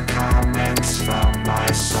your comments from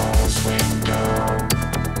my soul's window.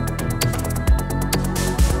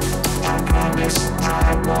 I promise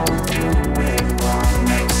I won't do it wrong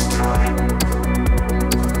next time.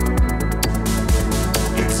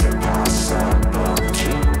 It's impossible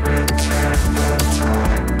to return the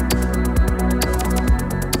time.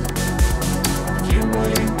 You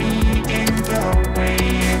wouldn't be in the way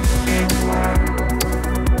if it were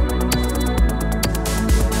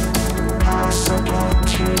possible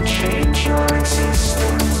to change your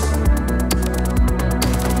existence.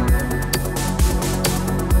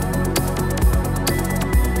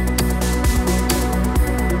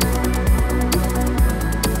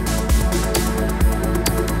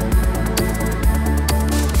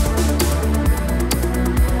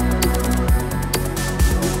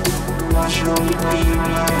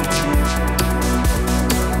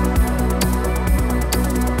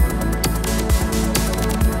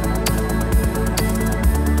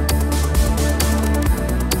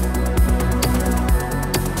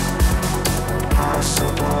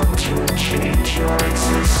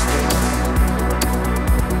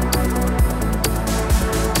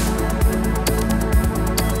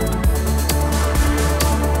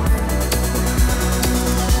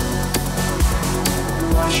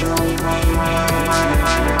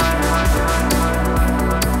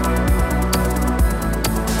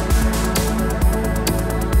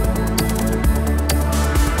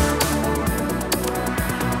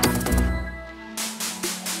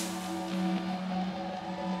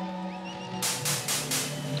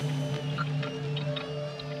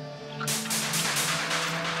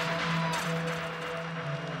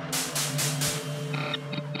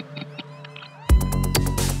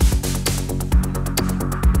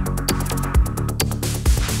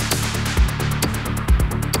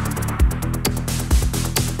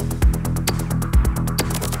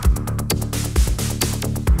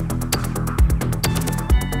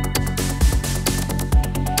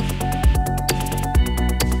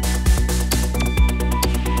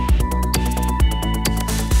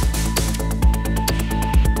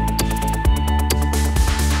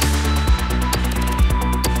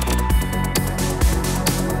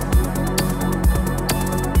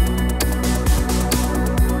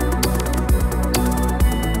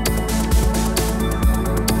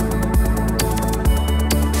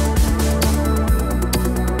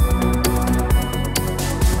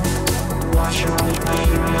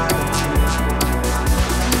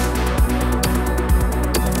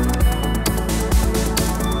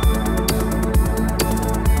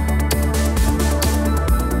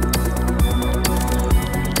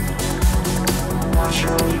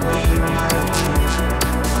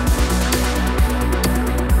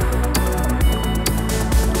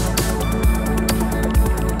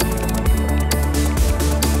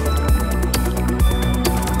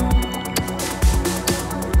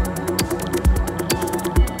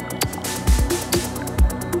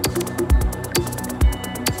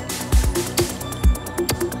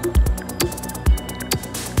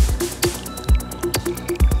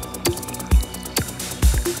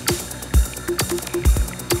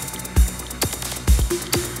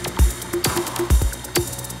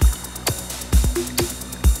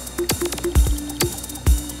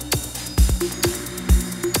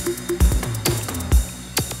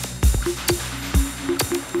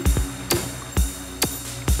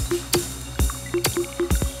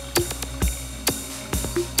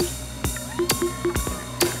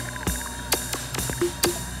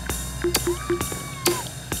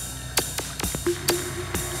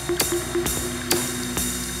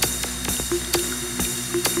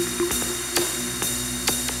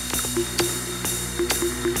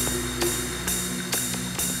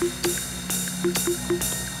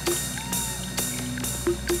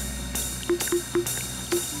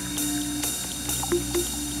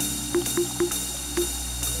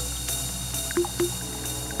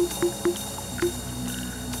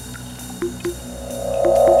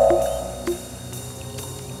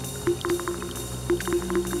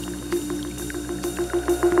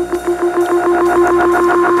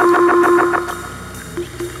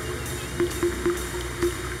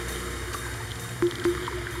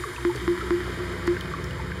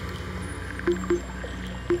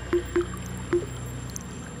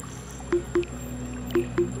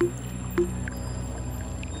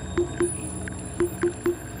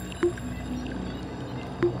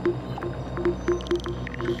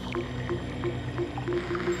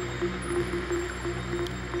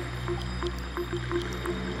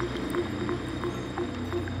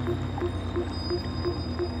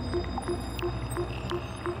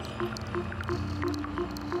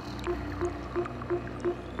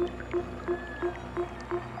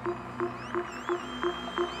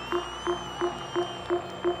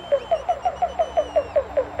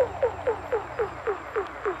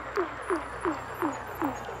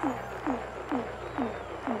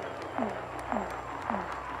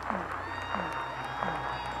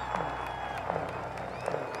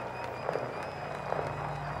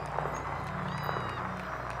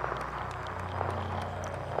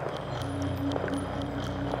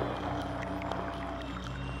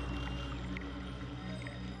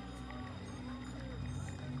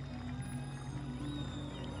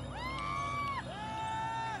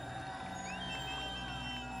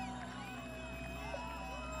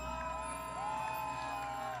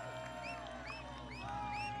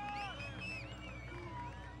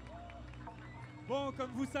 Bon,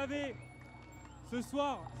 comme vous savez, ce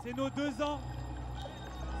soir, c'est nos 2 ans.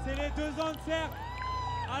 C'est les 2 ans de Cercle.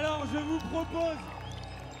 Alors, je vous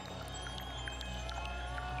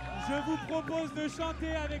propose de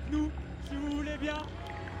chanter avec nous, si vous voulez bien.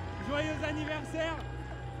 Joyeux anniversaire.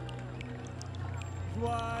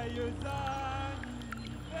 Joyeux anniversaire.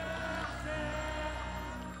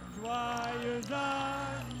 Joyeux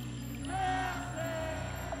anniversaire.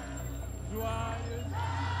 Joyeux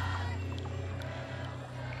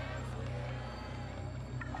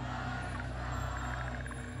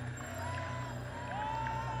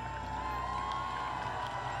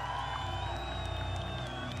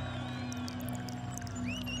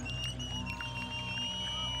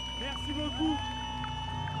Merci beaucoup.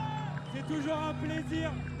 C'est toujours un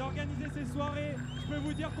plaisir d'organiser ces soirées. Je peux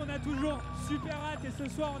vous dire qu'on a toujours super hâte et ce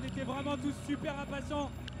soir on était vraiment tous super impatients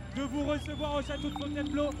de vous recevoir au Château de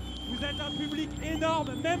Fontainebleau. Vous êtes un public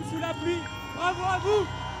énorme, même sous la pluie. Bravo à vous!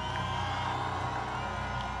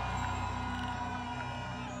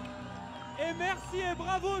 Et merci et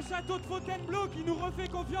bravo au Château de Fontainebleau qui nous refait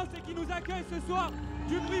confiance et qui nous accueille ce soir.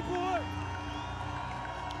 Du bruit pour eux.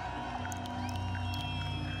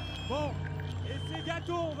 Bon, et ces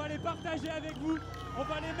gâteaux, on va les partager avec vous. On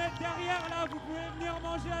va les mettre derrière là, vous pouvez venir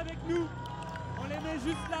manger avec nous. On les met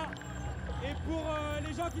juste là. Et pour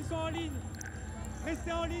les gens qui sont en ligne,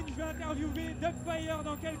 restez en ligne, je vais interviewer Dubfire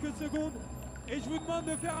dans quelques secondes. Et je vous demande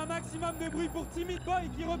de faire un maximum de bruit pour Timid Boy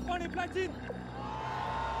qui reprend les platines.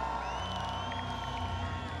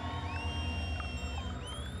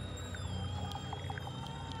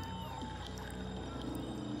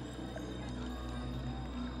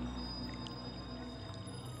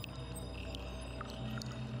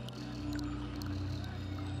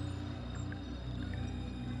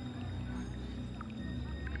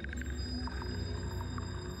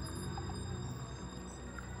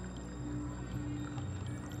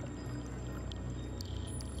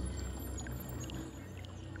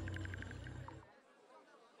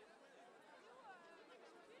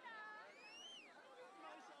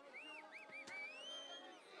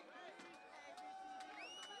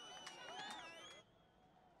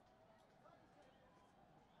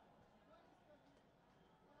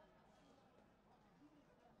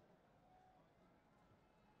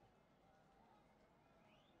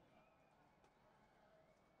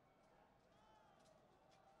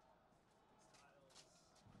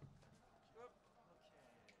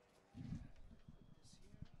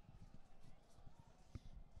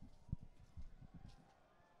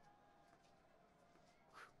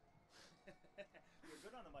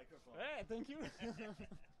 Good on the microphone. Ouais, thank you.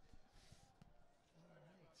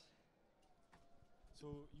 So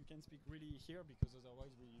you can speak really here because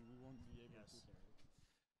otherwise we won't be able to hear it.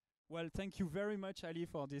 Well, thank you very much, Ali,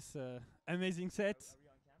 for this amazing set. Are we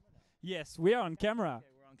on camera now? Yes, we are on camera. Okay,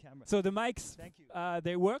 we're on camera. So the mics, Thank you.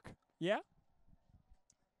 they work? Yeah?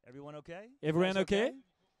 Everyone okay? You Everyone guys okay?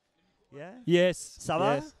 Yeah? Yes. Ça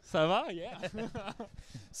va? Yes. Ça va? Yeah.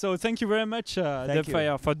 So thank you very much, Thank you.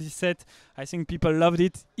 Dubfire, for this set. I think people loved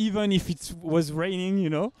it, even if it was raining, you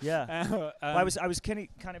know. Yeah. Well, I Um, was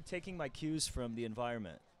kind of taking my cues from the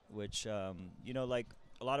environment, which you know, like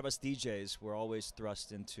a lot of us DJs, we're always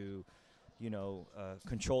thrust into, you know,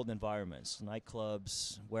 controlled environments,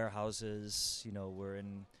 nightclubs, warehouses. You know, we're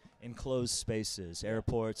in enclosed spaces,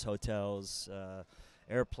 airports, hotels,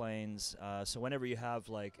 airplanes. So whenever you have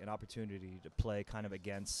like an opportunity to play kind of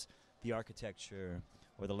against the architecture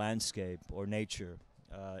or the landscape or nature,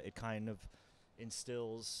 it kind of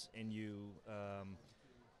instills in you,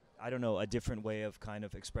 I don't know, a different way of kind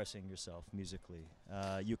of expressing yourself musically.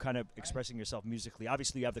 You kind of expressing yourself musically.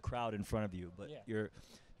 Obviously, you have the crowd in front of you, but Yeah.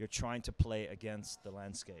 you're trying to play against the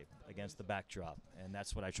landscape, against the backdrop, and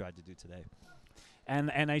that's what I tried to do today.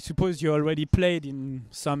 and I suppose you already played in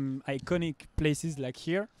some iconic places like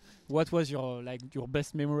here. What was your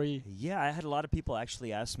best memory? Yeah, I had a lot of people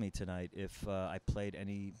actually ask me tonight if I played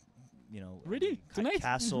any, you know, Really? any Tonight?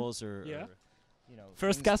 castles or, Yeah. or, you know,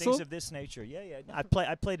 First things castle? of this nature. Yeah, yeah.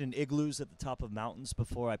 I played in igloos at the top of mountains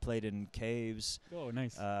before. I played in caves. Oh,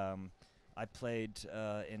 nice. I played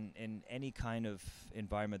in any kind of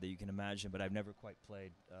environment that you can imagine, but I've never quite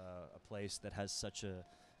played a place that has such an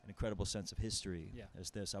incredible sense of history as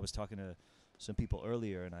this. I was talking to some people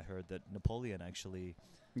earlier, and I heard that Napoleon actually,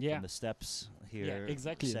 Yeah. from the steps here,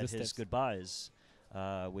 exactly, said the his steps. goodbyes,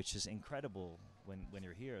 which is incredible when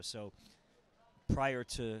you're here. So prior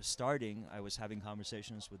to starting, I was having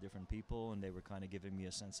conversations with different people, and they were kind of giving me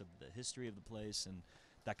a sense of the history of the place, and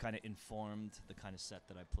that kind of informed the kind of set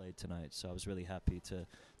that I played tonight. So I was really happy to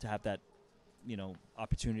have that, you know,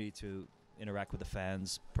 opportunity to interact with the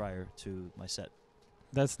fans prior to my set.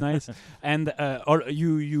 That's nice. And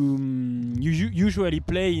you usually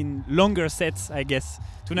play in longer sets, I guess.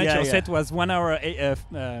 Tonight your set was 1 hour. Yeah,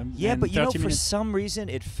 and but 30 for minutes. some reason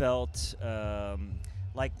it felt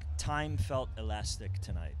like time felt elastic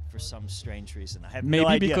tonight for some strange reason. I have Maybe no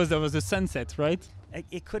idea. because there was a sunset, right?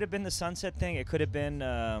 It could have been the sunset thing. It could have been,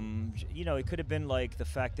 it could have been like the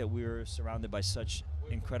fact that we were surrounded by such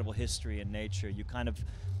incredible history and nature. You kind of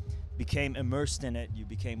became immersed in it. You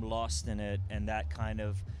became lost in it, and that kind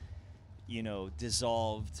of,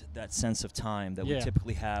 dissolved that sense of time that we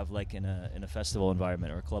typically have, like in a festival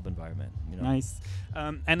environment or a club environment. Nice.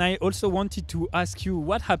 And I also wanted to ask you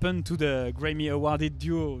what happened to the Grammy awarded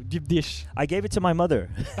duo Deep Dish. I gave it to my mother.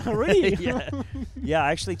 Really? Yeah.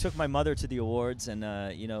 I actually took my mother to the awards, and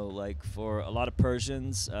for a lot of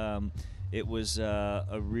Persians, it was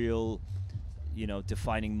a real,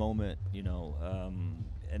 defining moment.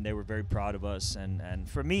 And they were very proud of us, and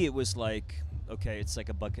for me it was like, okay, it's like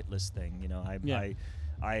a bucket list thing.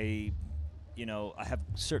 I have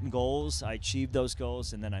certain goals. I achieve those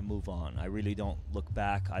goals, and then I move on. I really don't look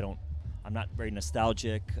back. I'm not very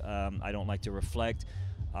nostalgic. I don't like to reflect.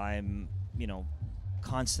 I'm,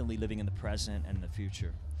 constantly living in the present and the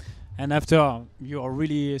future. And after your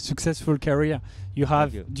really successful career, you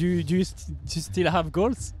have. Do you still have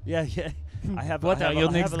goals? Yeah. I have. What are your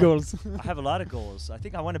next goals? I have a lot of goals. I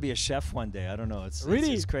think I want to be a chef one day. I don't know. It's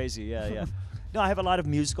crazy. Yeah. No, I have a lot of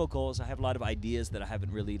musical goals. I have a lot of ideas that I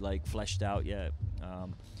haven't really fleshed out yet.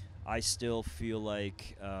 I still feel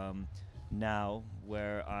like now,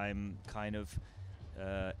 where I'm kind of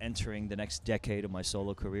entering the next decade of my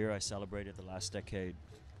solo career. I celebrated the last decade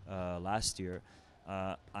last year.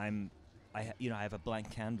 I have a blank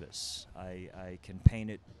canvas. I can paint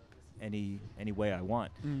it any way I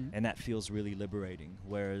want, and that feels really liberating.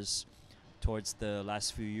 Whereas towards the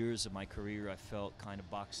last few years of my career, I felt kind of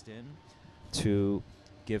boxed in to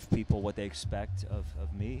give people what they expect of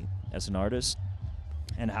me as an artist,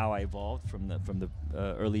 and how I evolved from the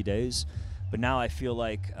early days. But now I feel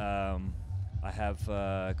like I have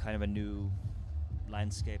kind of a new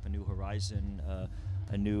landscape, a new horizon,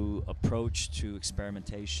 a new approach to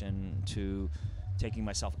experimentation, to taking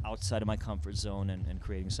myself outside of my comfort zone and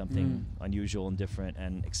creating something unusual and different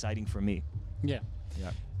and exciting for me. Yeah.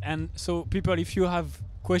 And so people, if you have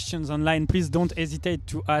questions online, please don't hesitate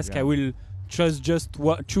to ask. I will choose just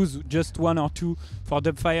one or two for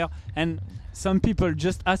Dubfire. And some people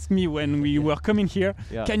just asked me when we were coming here,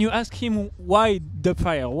 can you ask him why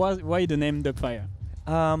Dubfire? Why the name Dubfire?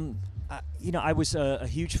 I was a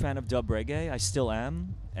huge fan of dub reggae. I still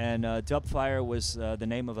am. And Dubfire was the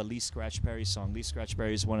name of a Lee Scratch Perry song. Lee Scratch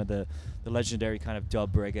Perry is one of the legendary kind of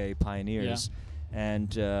dub reggae pioneers.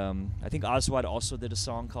 And I think Oswald also did a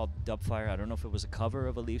song called Dubfire. I don't know if it was a cover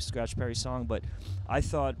of a Lee Scratch Perry song, but I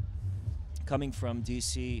thought, coming from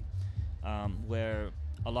DC, where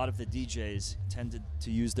a lot of the DJs tended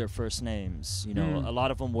to use their first names, a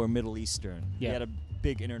lot of them were Middle Eastern. We had a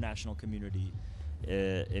big international community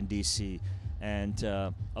in DC. And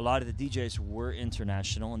a lot of the DJs were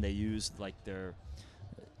international, and they used their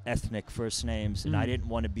ethnic first names. And I didn't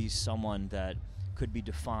want to be someone that could be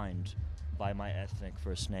defined by my ethnic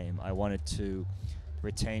first name. I wanted to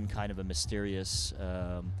retain kind of a mysterious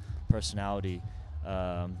personality.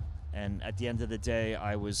 And at the end of the day,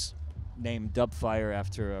 I was named Dubfire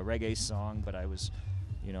after a reggae song, but I was,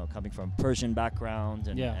 coming from a Persian background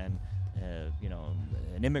and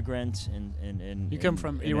an immigrant in you come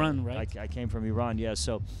from Iran, right? I came from Iran, yeah.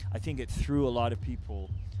 So I think it threw a lot of people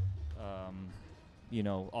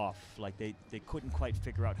off. Like they couldn't quite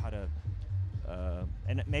figure out how to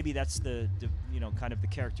and maybe that's the kind of the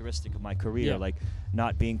characteristic of my career, like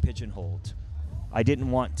not being pigeonholed. I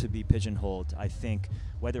didn't want to be pigeonholed, I think,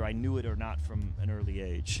 whether I knew it or not from an early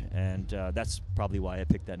age, and that's probably why I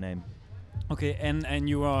picked that name. Okay, and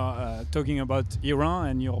you are talking about Iran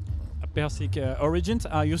and your Persic origins.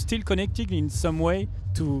 Are you still connected in some way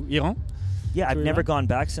to Iran? Yeah, I've never gone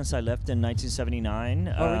back since I left in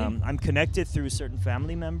 1979. Oh, really? I'm connected through certain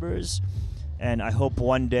family members, and I hope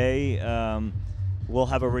one day we'll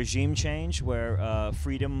have a regime change where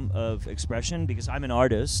freedom of expression, because I'm an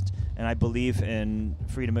artist and I believe in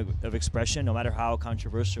freedom of expression, no matter how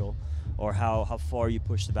controversial or how far you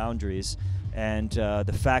push the boundaries. And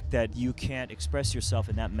the fact that you can't express yourself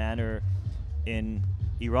in that manner in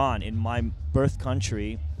Iran, in my birth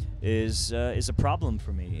country, is a problem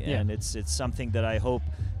for me. And it's something that I hope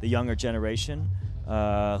the younger generation,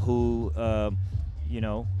 who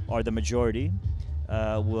are the majority,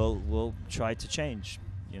 will try to change.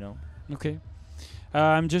 Okay.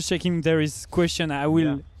 I'm just checking. There is question. I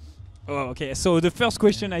will Oh, okay. So the first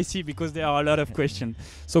question I see, because there are a lot of questions.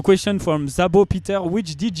 So question from Zabo Peter: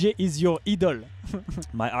 which DJ is your idol?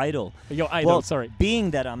 My idol. Your idol. Well, sorry.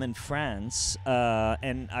 being that I'm in France,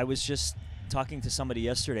 and I was just talking to somebody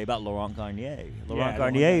yesterday about Laurent Garnier. Laurent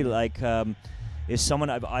Garnier, is someone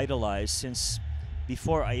I've idolized since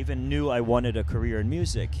before I even knew I wanted a career in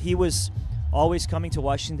music. He was always coming to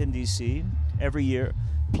Washington, D.C. every year,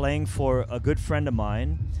 playing for a good friend of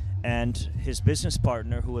mine and his business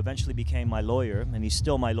partner, who eventually became my lawyer, and he's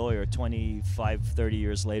still my lawyer 25, 30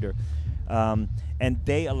 years later. And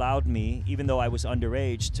they allowed me, even though I was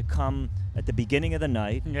underage, to come at the beginning of the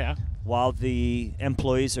night while the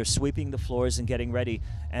employees are sweeping the floors and getting ready.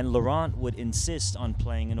 And Laurent would insist on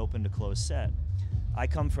playing an open to close set. I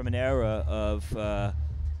come from an era of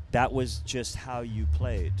that was just how you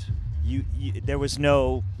played. There was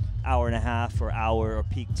no hour and a half or hour or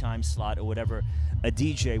peak time slot or whatever. A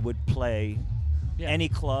DJ would play any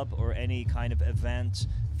club or any kind of event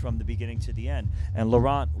from the beginning to the end. And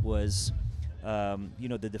Laurent was,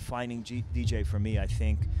 the defining DJ for me. I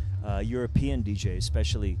think European DJ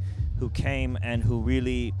especially, who came and who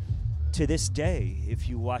really, to this day, if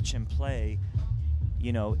you watch him play,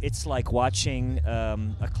 it's like watching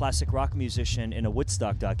a classic rock musician in a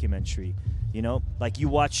Woodstock documentary. Like you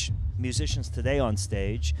watch musicians today on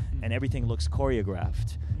stage and everything looks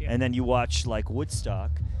choreographed. And then you watch like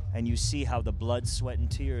Woodstock and you see how the blood, sweat, and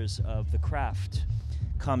tears of the craft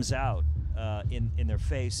comes out in their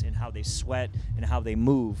face, and how they sweat and how they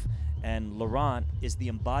move. And Laurent is the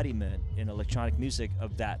embodiment in electronic music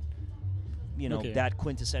of that, that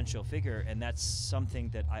quintessential figure. And that's something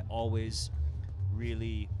that I always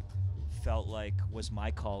really felt like was my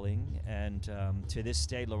calling. And to this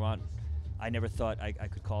day, Laurent, I never thought I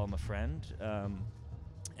could call him a friend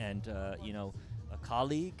and a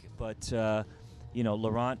colleague, but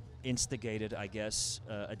Laurent instigated, I guess,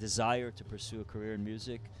 a desire to pursue a career in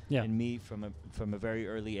music in me from a very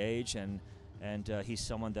early age, and he's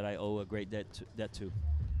someone that I owe a great debt to.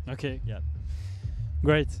 Okay. Yeah.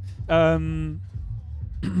 Great.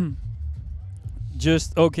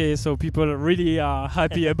 So people really are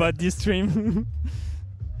happy about this stream.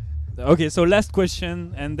 Okay, so last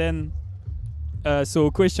question, and then so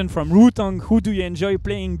a question from Routard: who do you enjoy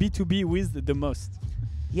playing B2B with the most?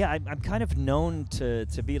 Yeah, I'm kind of known to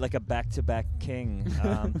be like a back-to-back king.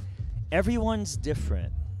 Everyone's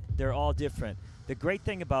different. They're all different. The great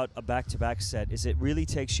thing about a back-to-back set is it really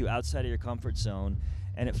takes you outside of your comfort zone,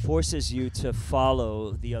 and it forces you to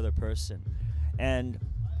follow the other person. And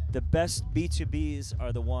the best B2Bs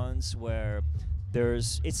are the ones where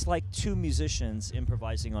it's like two musicians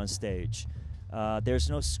improvising on stage. There's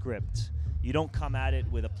no script. You don't come at it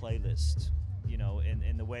with a playlist,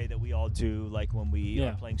 in the way that we all do, like when we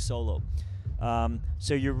are playing solo.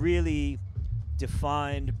 So you're really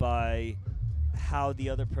defined by how the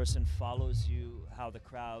other person follows you, how the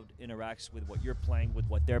crowd interacts with what you're playing, with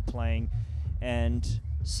what they're playing. And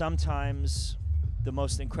sometimes the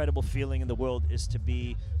most incredible feeling in the world is to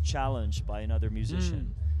be challenged by another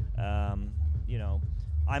musician.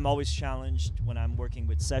 I'm always challenged when I'm working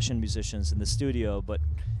with session musicians in the studio, but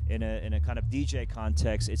in a kind of DJ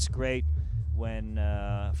context, it's great when,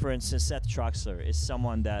 for instance, Seth Troxler is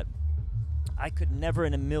someone that I could never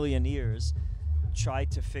in a million years try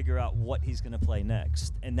to figure out what he's going to play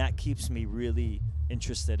next, and that keeps me really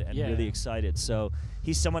interested and really excited. So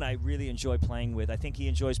he's someone I really enjoy playing with. I think he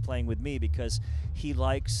enjoys playing with me because he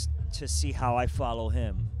likes to see how I follow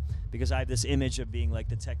him, because I have this image of being like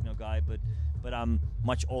the techno guy, but I'm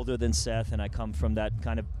much older than Seth, and I come from that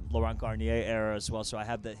kind of Laurent Garnier era as well, so I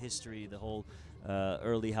have the history, the whole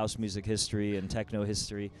early house music history and techno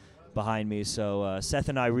history behind me. So Seth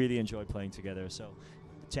and I really enjoy playing together. So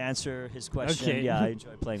to answer his question, I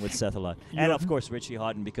enjoy playing with Seth a lot. And of course Richie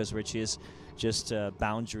Houghton, because Richie is just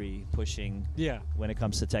boundary pushing when it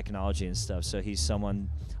comes to technology and stuff. So he's someone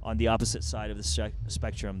on the opposite side of the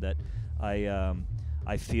spectrum that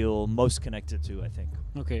I feel most connected to, I think.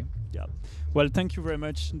 Okay. Yeah. Well, thank you very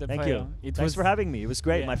much. Thank you. Thanks for having me. It was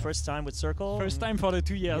great. My first time with Cercle. First time for the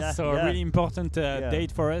 2 years, so a really important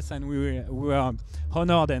date for us, and we were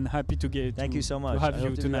honored and happy to get. Thank you so much. To have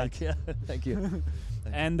you tonight. Thank you.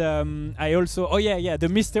 And I also, the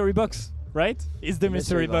mystery box, right? It's the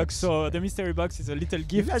mystery box. So the mystery box is a little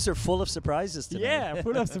gift. You guys are full of surprises today. Yeah,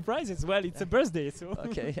 full of surprises. Well, it's a birthday, so.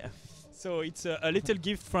 Okay. Yeah. So it's a little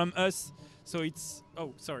gift from us. So it's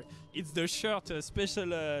it's the shirt, a special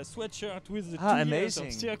sweatshirt with the 2 years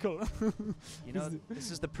of Cercle. This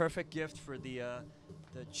is the perfect gift for the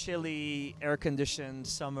chilly, air-conditioned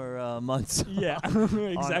summer months. Yeah,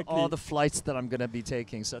 exactly. On all the flights that I'm going to be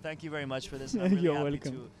taking. So thank you very much for this. I'm really You're happy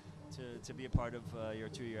welcome. to be a part of your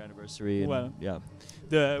 2-year anniversary. Well,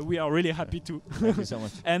 yeah, we are really happy too. thank you so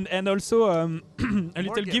much. and also a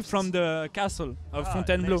little gifts. gift from the castle of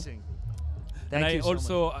Fontainebleau. Amazing. And Thank you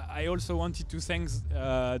so much. I also wanted to thank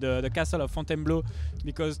the castle of Fontainebleau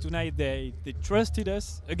because tonight they trusted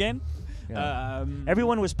us again. Yeah.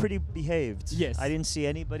 Everyone was pretty behaved. Yes. I didn't see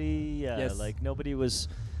anybody. Yes. Like nobody was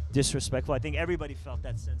disrespectful. I think everybody felt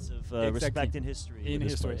that sense of respect in history. In with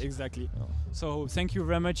this history, place. exactly. Oh. So thank you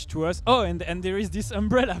very much to us. Oh, and there is this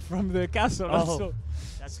umbrella from the castle also.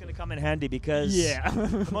 That's gonna come in handy because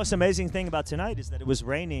the most amazing thing about tonight is that it was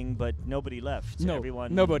raining, but nobody left. No,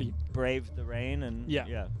 everyone nobody braved the rain, and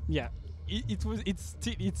yeah. It's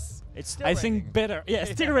still I think better. Yeah,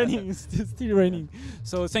 still raining. It's still raining.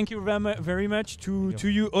 So thank you very much to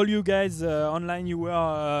you, all you guys online. You were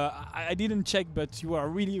I didn't check, but you were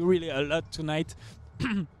really a lot tonight.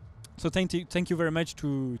 So thank you very much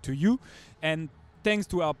to you, and thanks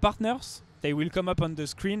to our partners. They will come up on the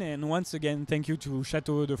screen, and once again, thank you to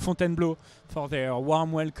Château de Fontainebleau for their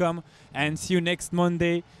warm welcome, and see you next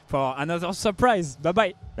Monday for another surprise. Bye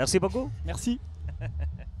bye. Merci beaucoup. Merci.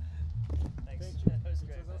 Thanks. That was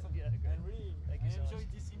great. Yeah, great. And really, Thank you I so enjoyed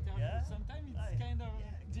much. this interview. Yeah? Sometimes Oh, it's yeah. kind of Yeah,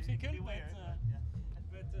 it can difficult, be weird, but